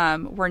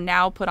were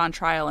now put on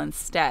trial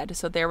instead.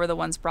 So they were the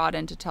ones brought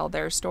in to tell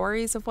their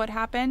stories of what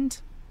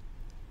happened.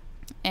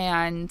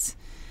 And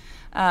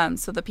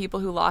so the people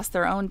who lost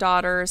their own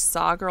daughters,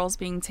 saw girls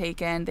being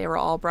taken, they were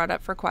all brought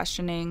up for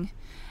questioning.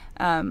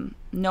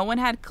 No one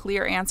had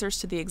clear answers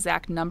to the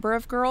exact number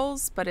of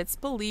girls, but it's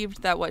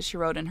believed that what she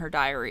wrote in her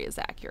diary is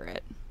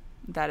accurate.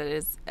 That it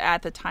is,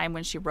 at the time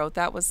when she wrote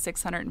that, was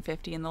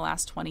 650 in the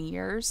last 20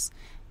 years,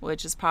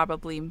 which is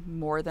probably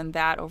more than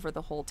that over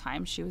the whole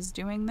time she was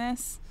doing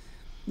this.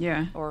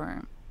 Yeah.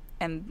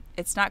 And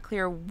it's not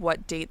clear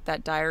what date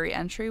that diary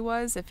entry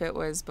was, if it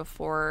was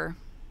before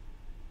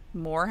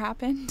more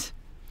happened.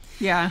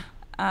 Yeah.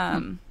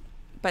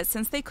 But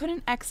since they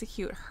couldn't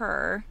execute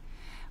her,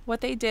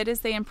 what they did is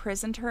they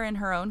imprisoned her in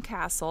her own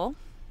castle.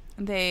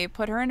 They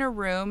put her in a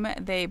room.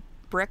 They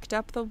bricked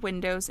up the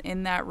windows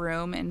in that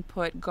room and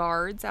put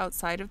guards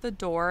outside of the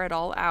door at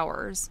all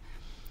hours.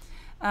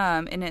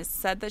 And it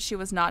said that she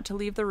was not to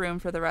leave the room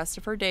for the rest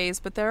of her days,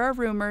 but there are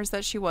rumors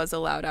that she was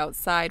allowed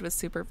outside with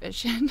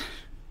supervision.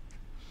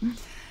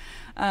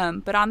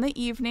 But on the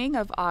evening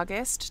of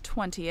August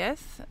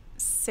 20th,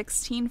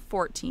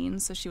 1614,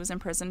 so she was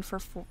imprisoned for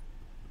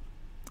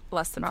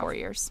less than 4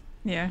 years.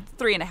 Yeah.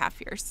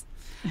 3.5 years.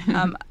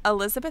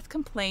 Elizabeth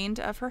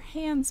complained of her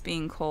hands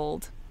being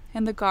cold,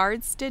 and the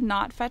guards did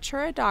not fetch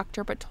her a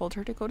doctor, but told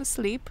her to go to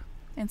sleep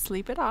and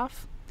sleep it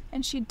off,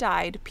 and she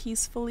died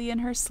peacefully in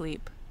her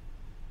sleep.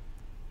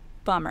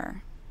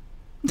 Bummer.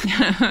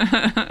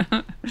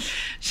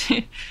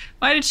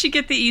 Why did she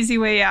get the easy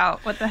way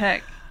out? What the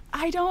heck?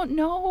 I don't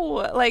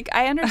know. Like,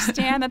 I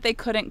understand that they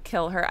couldn't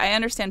kill her. I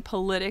understand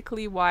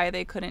politically why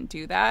they couldn't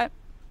do that.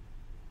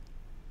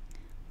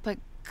 But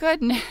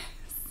goodness.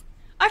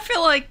 I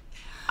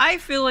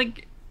feel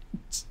like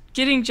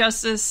getting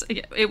justice,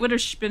 it would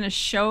have been a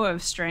show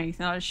of strength,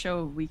 not a show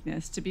of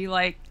weakness, to be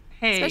like,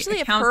 hey, especially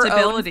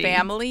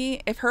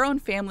accountability. if her own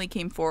family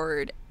came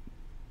forward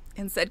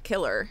and said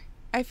kill her,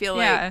 I feel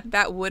like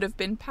that would have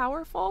been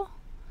powerful.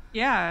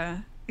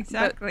 Yeah,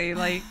 exactly. But,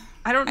 like,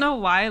 I don't know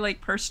why,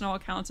 like, personal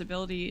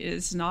accountability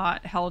is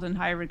not held in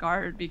high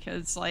regard,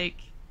 because, like,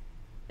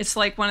 it's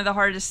like one of the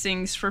hardest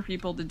things for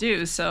people to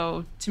do.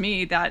 So to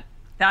me, that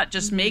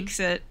just makes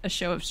it a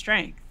show of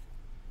strength.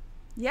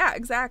 Yeah,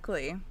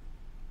 exactly.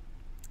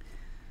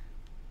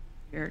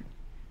 Weird.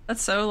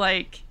 That's so,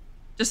 like,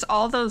 just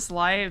all those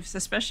lives,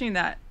 especially in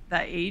that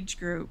age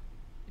group,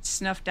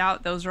 snuffed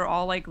out. Those are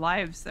all, like,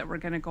 lives that were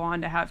going to go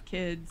on to have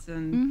kids,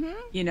 and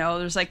you know,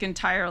 there's like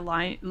entire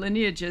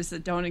lineages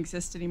that don't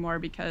exist anymore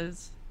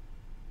because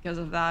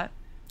of that.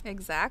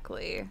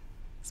 Exactly.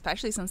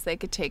 Especially since they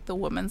could take the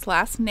woman's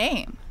last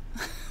name.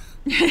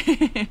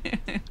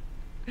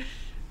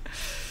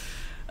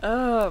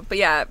 Oh, but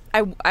yeah,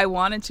 I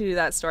wanted to do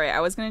that story.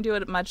 I was going to do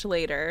it much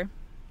later.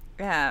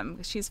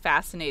 She's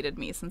fascinated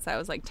me since I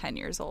was like 10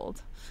 years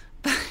old.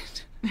 But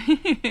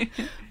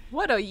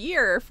what a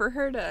year for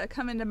her to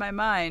come into my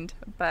mind.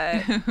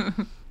 But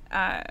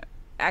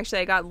actually,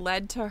 I got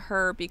led to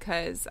her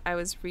because I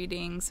was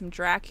reading some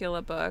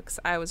Dracula books.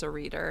 I was a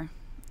reader,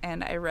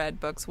 and I read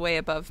books way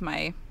above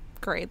my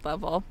grade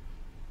level.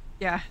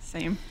 Yeah,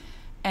 same.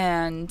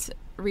 And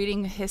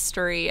reading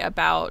history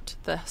about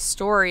the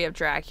story of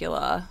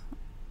Dracula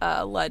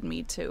led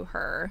me to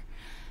her,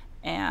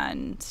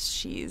 and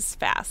she's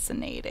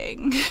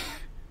fascinating.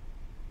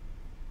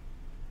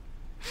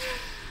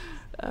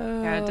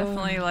 Yeah,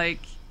 definitely. Like,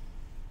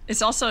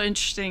 it's also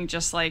interesting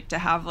just like to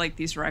have like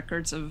these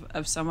records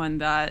of someone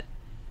that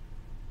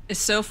is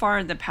so far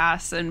in the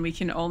past, and we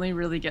can only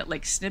really get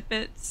like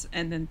snippets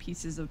and then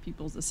pieces of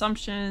people's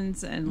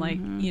assumptions and like,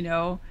 you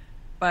know,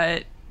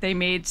 but they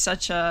made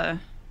such a,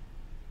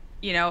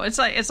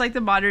 it's like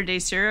the modern day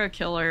serial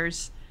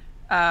killers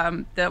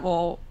that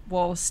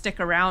will stick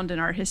around in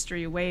our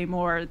history way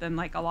more than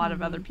like a lot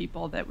of other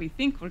people that we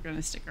think we're going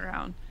to stick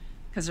around,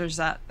 because there's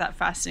that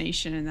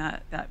fascination and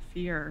that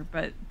fear.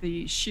 But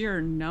the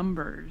sheer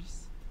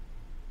numbers,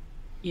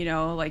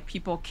 like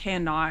people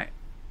cannot,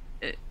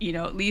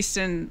 at least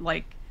in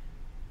like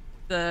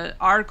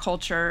our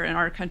culture and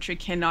our country,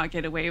 cannot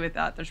get away with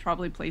that. There's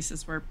probably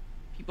places where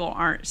people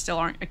aren't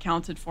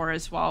accounted for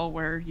as well,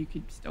 where you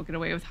could still get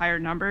away with higher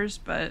numbers.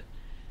 But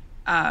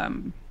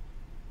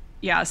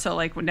yeah, so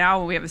like now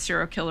when we have a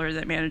serial killer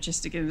that manages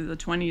to get into the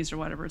 20s or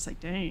whatever, it's like,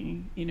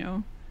 dang,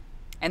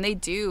 And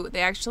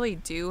they actually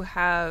do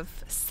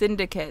have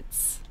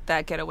syndicates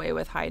that get away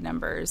with high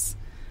numbers.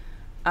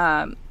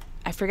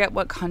 I forget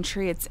what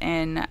country it's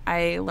in.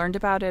 I learned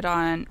about it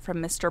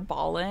from Mr.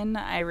 Ballin.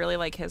 I really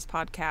like his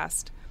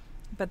podcast.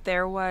 But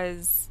there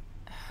was,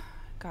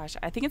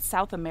 I think it's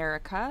South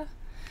America.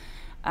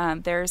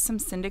 There's some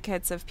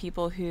syndicates of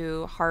people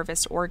who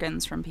harvest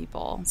organs from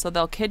people. So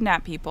they'll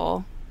kidnap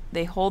people.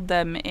 They hold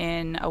them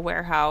in a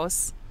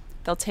warehouse.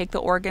 They'll take the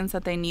organs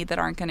that they need that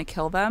aren't going to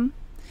kill them.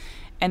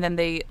 And then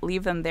they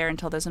leave them there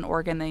until there's an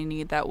organ they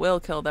need that will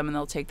kill them, and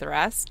they'll take the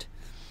rest.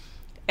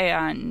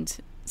 And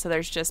so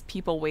there's just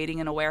people waiting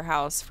in a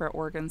warehouse for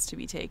organs to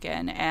be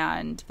taken.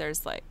 And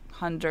there's like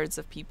hundreds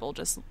of people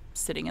just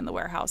sitting in the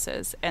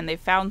warehouses. And they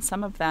found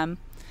some of them.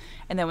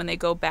 And then when they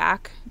go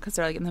back, because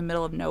they're like in the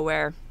middle of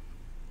nowhere,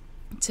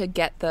 to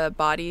get the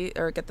body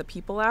or get the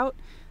people out,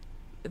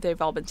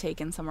 they've all been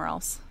taken somewhere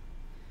else.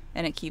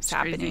 And it keeps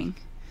happening.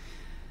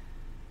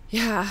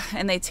 Yeah,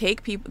 and they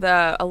take people.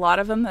 A lot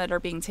of them that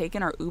are being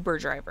taken are Uber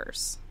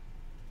drivers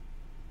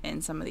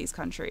in some of these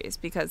countries,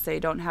 because they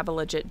don't have a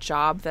legit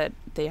job that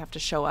they have to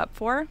show up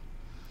for.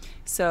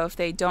 So if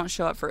they don't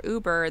show up for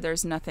Uber,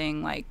 there's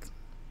nothing like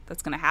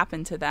that's going to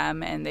happen to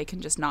them, and they can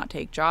just not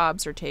take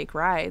jobs or take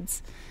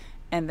rides.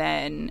 And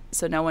then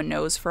so no one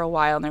knows for a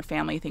while, and their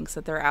family thinks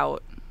that they're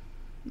out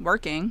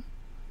working.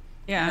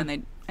 Yeah,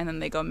 and then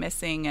they go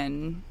missing,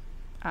 and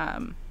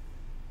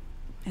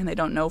they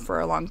don't know for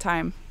a long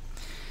time.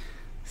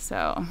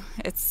 So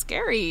it's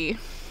scary.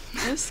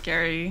 It's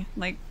scary.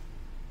 Like,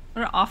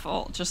 what an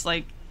awful, just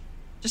an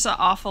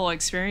awful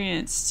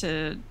experience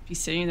to be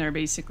sitting there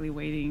basically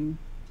waiting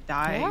to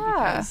die.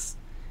 Yeah. Because,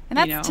 and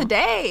that's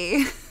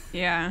today.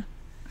 Yeah.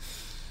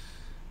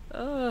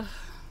 Ugh.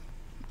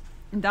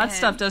 That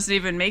stuff doesn't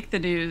even make the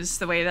news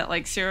the way that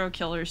like serial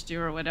killers do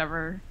or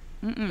whatever.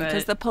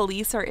 Because the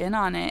police are in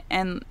on it,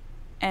 and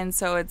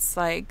so it's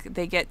like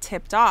they get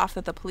tipped off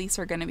that the police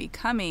are going to be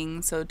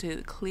coming, so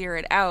to clear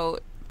it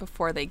out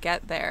before they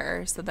get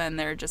there. So then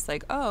they're just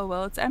like, oh,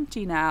 well, it's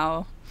empty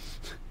now.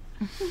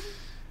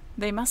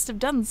 They must have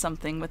done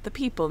something with the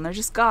people, and they're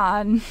just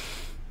gone.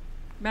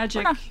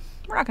 Magic.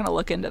 We're not going to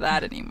look into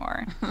that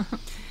anymore.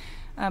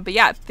 But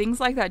yeah, things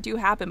like that do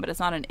happen, but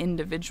it's not an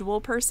individual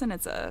person.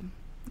 It's a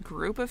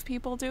group of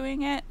people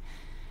doing it.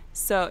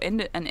 So an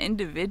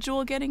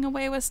individual getting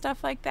away with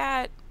stuff like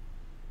that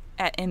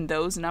in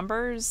those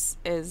numbers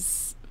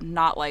is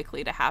not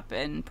likely to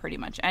happen pretty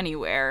much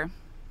anywhere,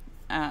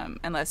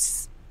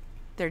 unless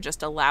they're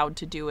just allowed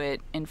to do it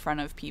in front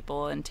of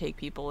people and take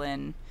people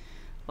in,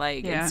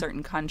 like in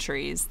certain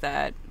countries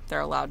that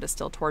they're allowed to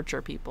still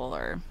torture people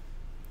or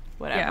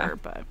whatever.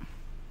 But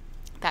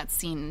that's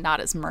seen not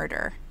as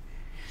murder.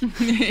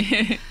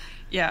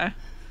 Yeah,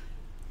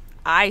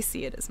 I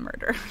see it as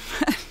murder.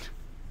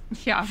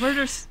 Yeah,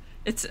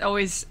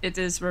 it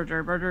is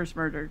murder. Murder is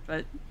murder,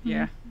 but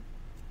yeah.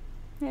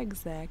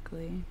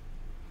 Exactly.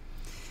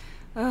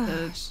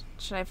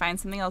 Should I find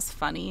something else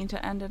funny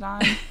to end it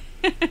on?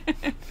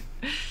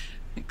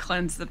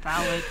 Cleanse the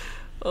palate.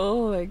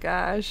 Oh my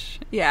gosh.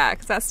 Yeah,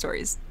 because that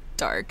story's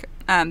dark.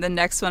 The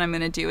next one I'm going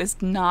to do is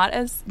not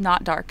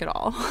dark at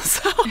all.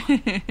 So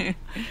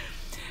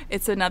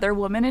it's another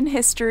woman in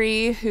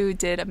history who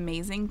did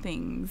amazing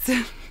things.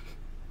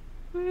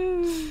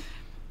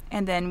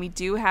 And then we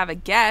do have a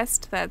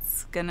guest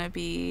that's going to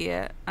be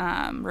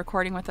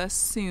recording with us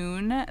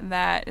soon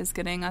that is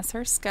getting us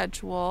her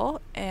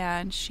schedule.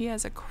 And she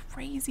has a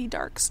crazy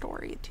dark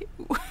story, too.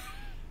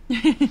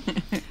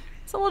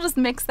 So we'll just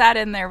mix that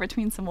in there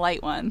between some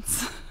light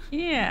ones.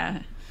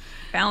 Yeah.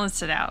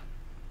 Balance it out.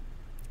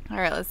 All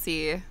right, let's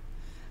see.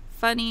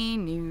 Funny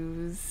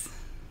news.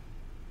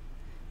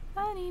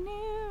 Funny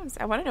news.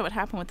 I want to know what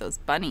happened with those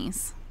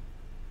bunnies.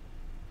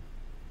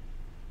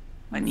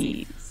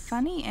 Bunnies.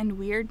 Funny and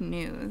weird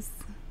news.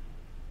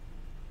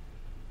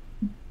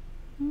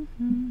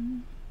 Mm-hmm.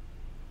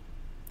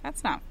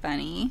 That's not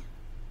funny.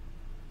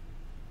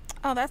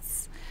 Oh,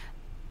 this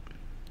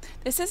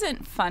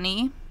isn't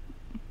funny,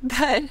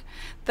 but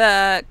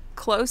I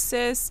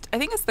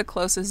think it's the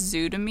closest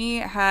zoo to me,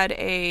 had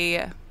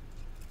a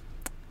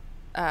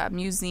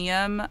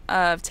museum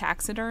of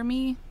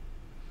taxidermy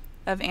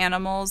of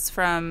animals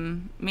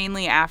from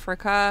mainly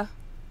Africa,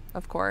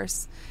 of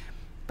course.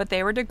 But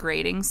they were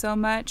degrading so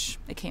much.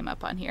 It came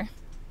up on here.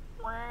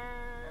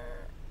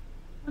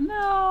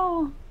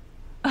 No.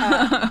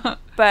 But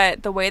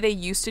But the way they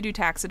used to do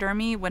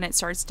taxidermy, when it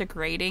starts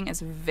degrading, is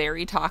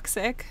very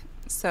toxic.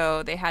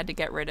 So they had to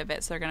get rid of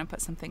it. So they're going to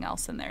put something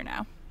else in there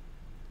now.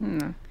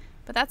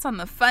 But that's on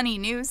the funny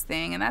news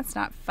thing, and that's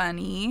not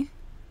funny.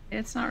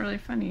 It's not really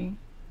funny.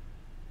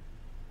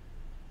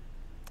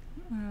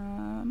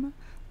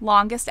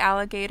 Longest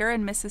alligator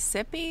in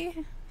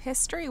Mississippi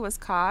history was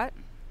caught.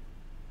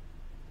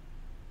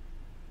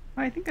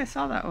 Oh, I think I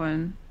saw that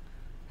one.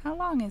 How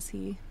long is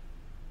he?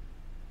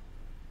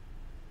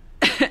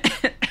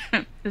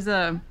 There's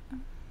a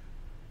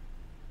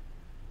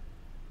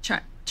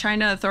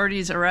China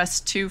authorities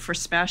arrest 2 for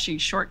smashing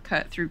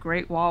shortcut through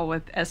Great Wall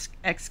with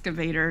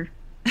excavator.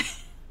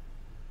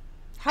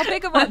 How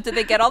big of a... Did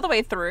they get all the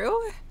way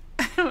through?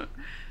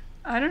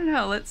 I don't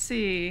know. Let's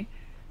see.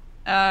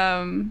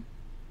 China's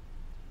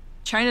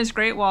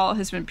Great Wall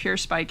has been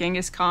pierced by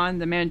Genghis Khan,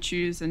 the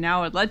Manchus, and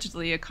now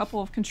allegedly a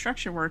couple of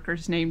construction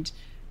workers named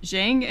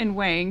Zhang and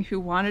Wang who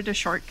wanted a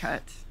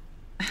shortcut.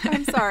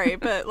 I'm sorry,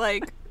 but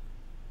like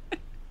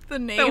the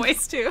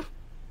names too.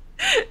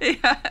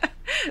 Yeah,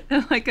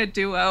 like a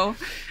duo.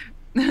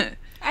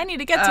 I need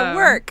to get to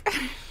work.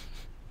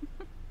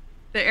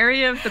 The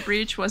area of the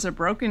breach was a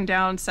broken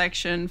down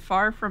section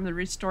far from the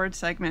restored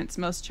segments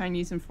most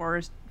Chinese and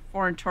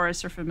foreign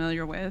tourists are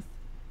familiar with.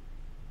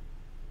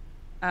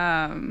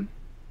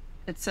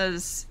 It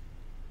says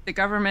the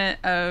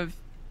government of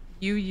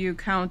Yuyu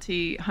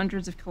County,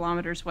 hundreds of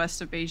kilometers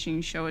west of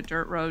Beijing, show a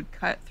dirt road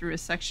cut through a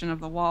section of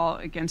the wall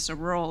against a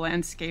rural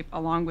landscape,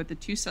 along with the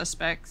 2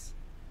 suspects,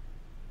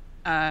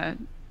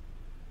 Zhang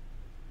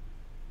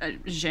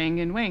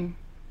and Wang.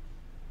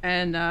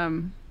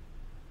 And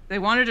they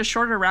wanted a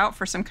shorter route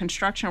for some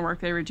construction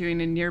work they were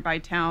doing in nearby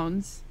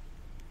towns.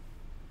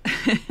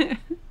 It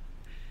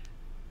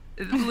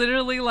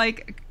literally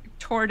like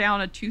tore down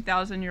a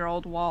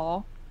 2,000-year-old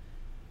wall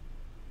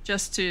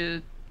just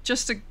to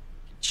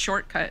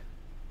shortcut.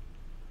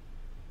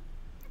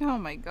 Oh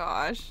my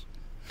gosh.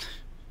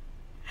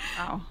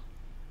 Wow.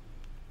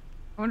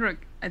 I wonder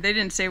they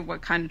didn't say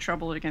what kind of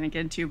trouble they're going to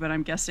get into, but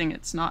I'm guessing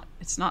it's not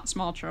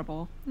small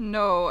trouble.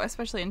 No,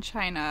 especially in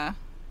China.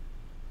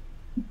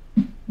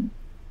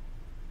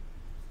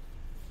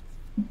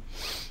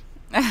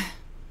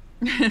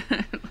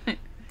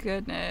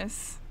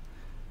 Goodness.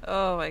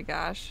 Oh my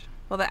gosh.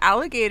 Well, the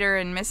alligator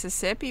in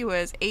Mississippi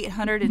was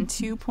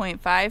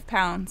 802.5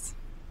 pounds.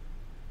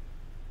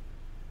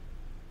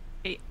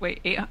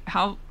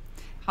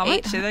 How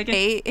much? Say that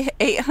again?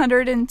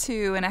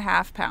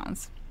 802.5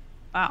 pounds.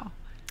 Wow.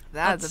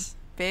 That's a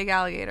big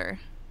alligator.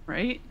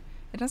 Right?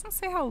 It doesn't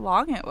say how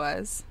long it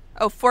was.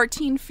 Oh,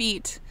 14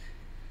 feet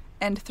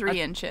and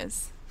 3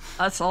 inches.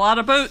 That's a lot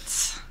of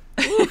boots.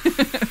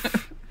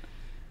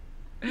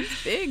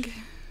 It's big.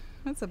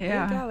 That's a big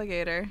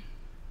alligator.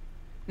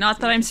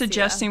 Not that I'm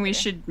suggesting we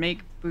should make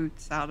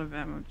boots out of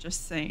them. I'm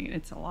just saying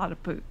it's a lot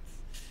of boots.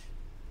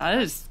 That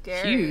is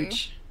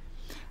huge.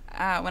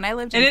 When I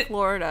lived in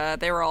Florida,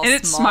 they were all small. And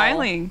it's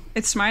smiling.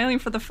 It's smiling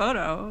for the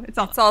photo. It's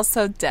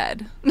also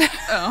dead.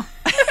 Oh.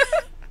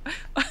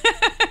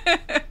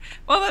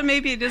 Well, then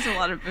maybe it is a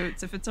lot of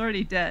boots if it's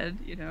already dead,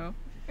 you know.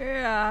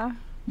 Yeah.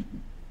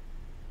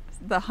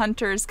 The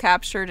hunters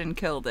captured and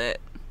killed it.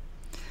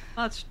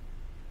 That's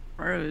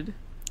rude.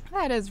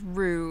 That is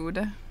rude.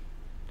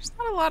 There's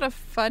not a lot of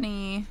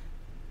funny...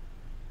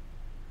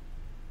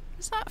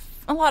 There's not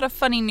a lot of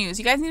funny news.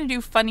 You guys need to do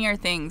funnier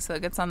things so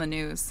it gets on the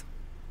news.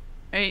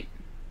 Right.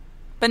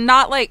 But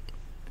not like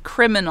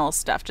criminal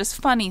stuff,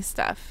 just funny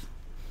stuff.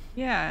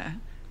 Yeah.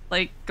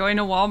 Like going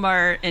to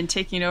Walmart and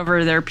taking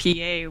over their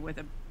PA with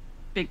a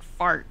big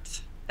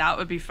fart. That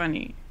would be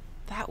funny.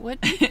 That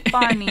would be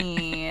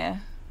funny.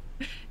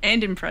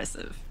 And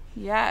impressive.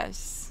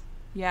 Yes.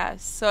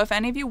 Yes. So if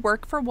any of you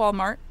work for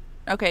Walmart,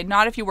 okay,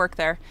 not if you work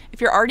there. If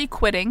you're already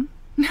quitting.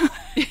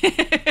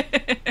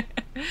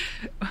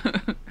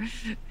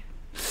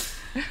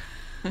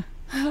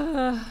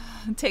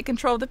 Take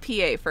control of the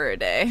PA for a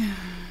day.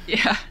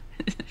 Yeah.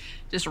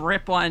 Just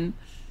rip one.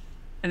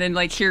 And then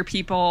like hear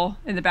people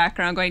in the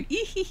background going,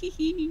 ee hee hee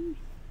hee.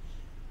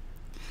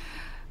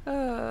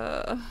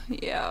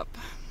 Yep.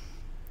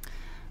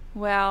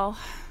 Well,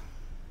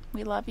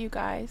 we love you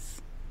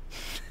guys.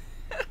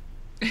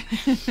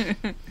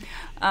 It's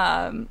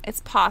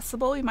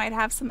possible we might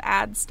have some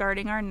ads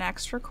starting our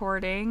next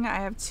recording.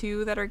 I have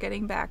 2 that are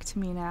getting back to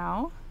me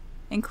now,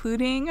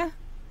 including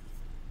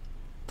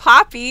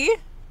Poppy.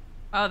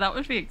 Oh, that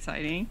would be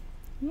exciting.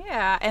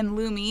 Yeah, and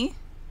Lumi.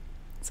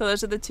 So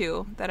those are the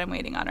 2 that I'm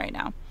waiting on right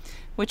now,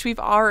 which we've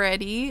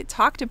already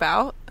talked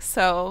about.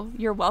 So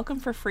you're welcome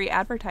for free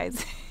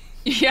advertising.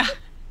 Yeah.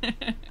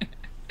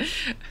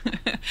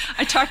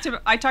 I talked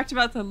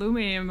about the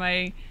Lumi in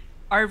my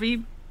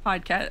RV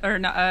podcast or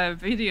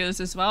videos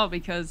as well,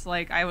 because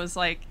like I was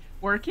like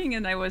working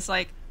and I was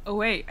like, oh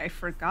wait, I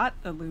forgot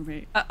the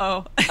Lumi.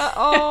 Uh-oh.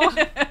 I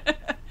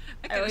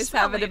always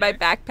have it in my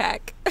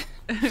backpack.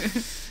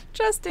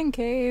 Just in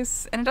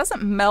case. And it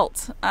doesn't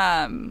melt.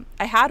 I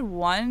had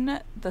one,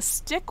 the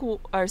stick, my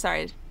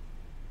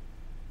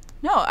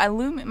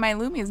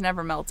Lumi has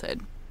never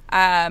melted.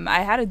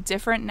 I had a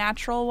different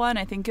natural one.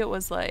 I think it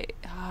was like,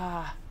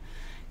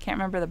 can't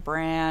remember the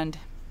brand.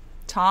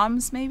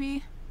 Tom's,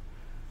 maybe?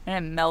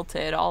 And it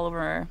melted all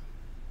over.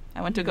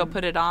 I went to go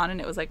put it on,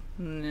 and it was like,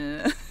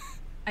 nah.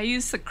 I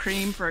use the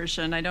cream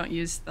version. I don't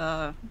use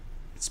the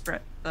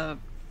spread. So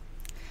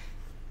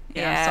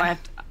I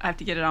have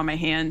to get it on my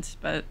hand.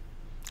 But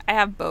I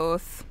have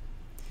both.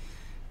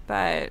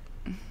 But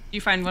do you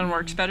find one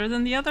works better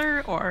than the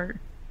other, or?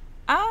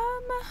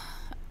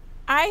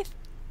 I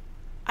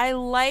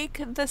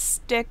like the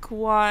stick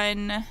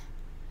one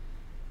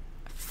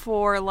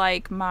for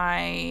like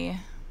my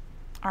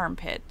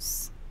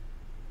armpits.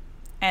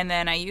 And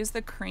then I use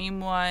the cream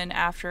one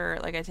after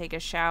like I take a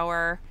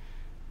shower,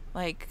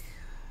 like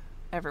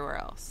everywhere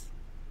else.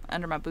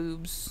 Under my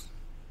boobs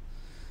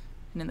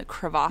and in the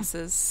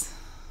crevasses.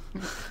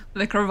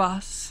 The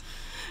crevasse.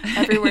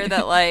 Everywhere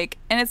that like,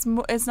 and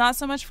it's not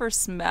so much for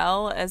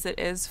smell as it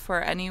is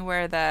for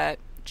anywhere that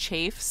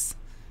chafes,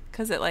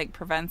 because it like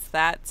prevents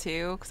that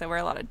too, because I wear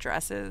a lot of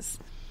dresses.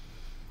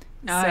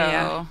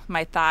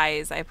 My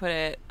thighs, I put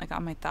it like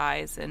on my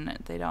thighs and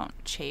they don't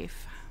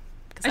chafe.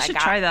 I should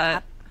try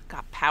that.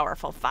 Got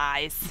powerful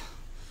thighs.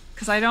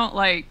 Because I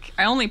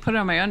only put it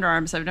on my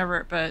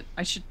underarms. But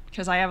I should,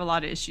 because I have a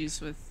lot of issues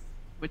with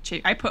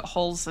chafe. I put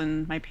holes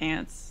in my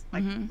pants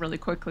like really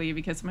quickly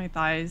because of my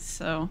thighs.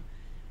 So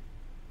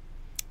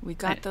we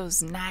got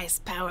those nice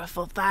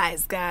powerful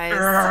thighs,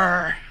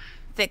 guys.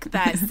 Thick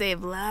thighs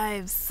save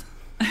lives.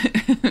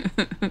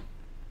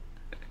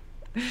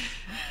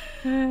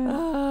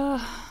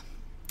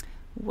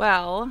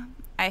 Well,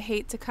 I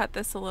hate to cut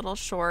this a little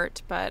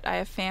short, but I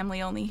have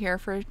family only here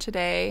for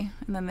today,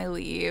 and then they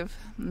leave,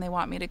 and they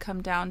want me to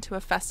come down to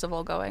a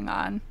festival going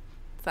on.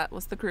 That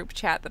was the group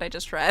chat that I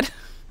just read.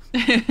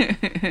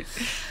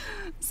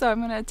 So I'm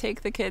going to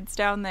take the kids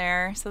down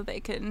there so they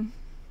can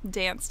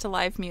dance to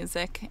live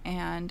music,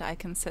 and I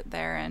can sit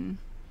there and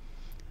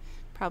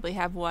probably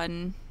have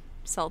one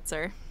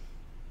seltzer.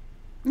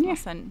 Yeah.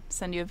 I'll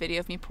send you a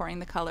video of me pouring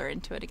the color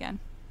into it again.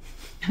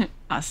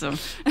 Awesome.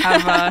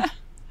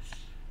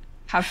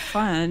 Have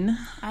fun.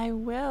 I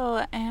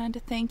will,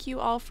 and thank you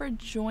all for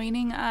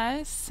joining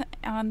us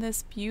on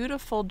this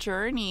beautiful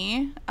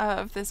journey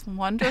of this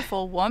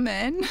wonderful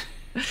woman.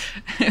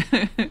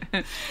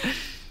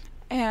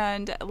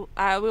 And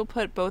I will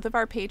put both of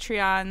our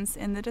Patreons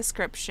in the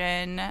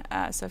description,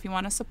 so if you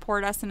want to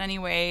support us in any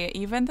way,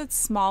 even the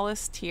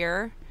smallest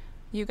tier,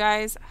 you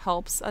guys,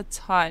 helps a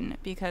ton,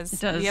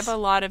 because we have a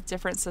lot of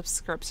different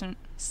subscription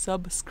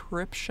services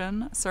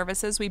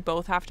we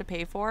both have to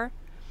pay for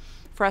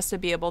us to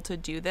be able to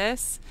do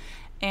this.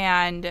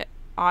 And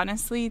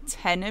honestly,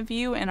 10 of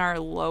you in our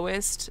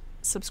lowest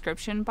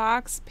subscription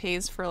box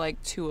pays for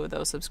like 2 of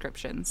those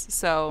subscriptions.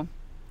 So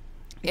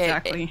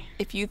exactly,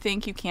 if you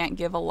think you can't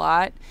give a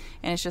lot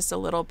and it's just a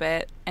little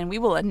bit, and we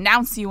will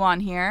announce you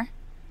on here,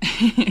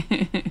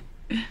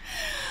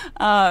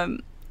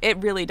 it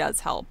really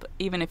does help.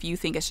 Even if you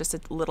think it's just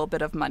a little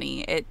bit of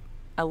money,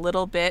 a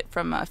little bit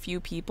from a few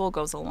people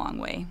goes a long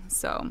way.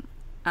 So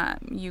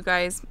you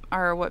guys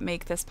are what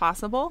make this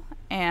possible,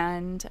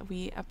 and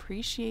we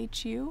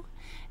appreciate you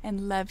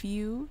and love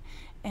you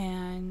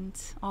and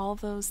all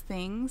those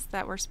things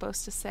that we're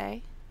supposed to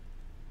say.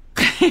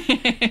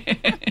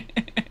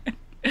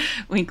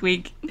 Wink,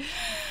 wink.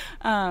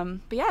 But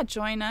yeah,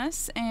 join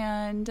us,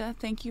 and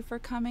thank you for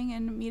coming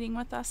and meeting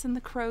with us in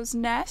the crow's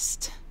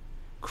nest.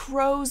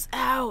 Crows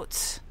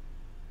out.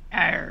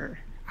 Arr.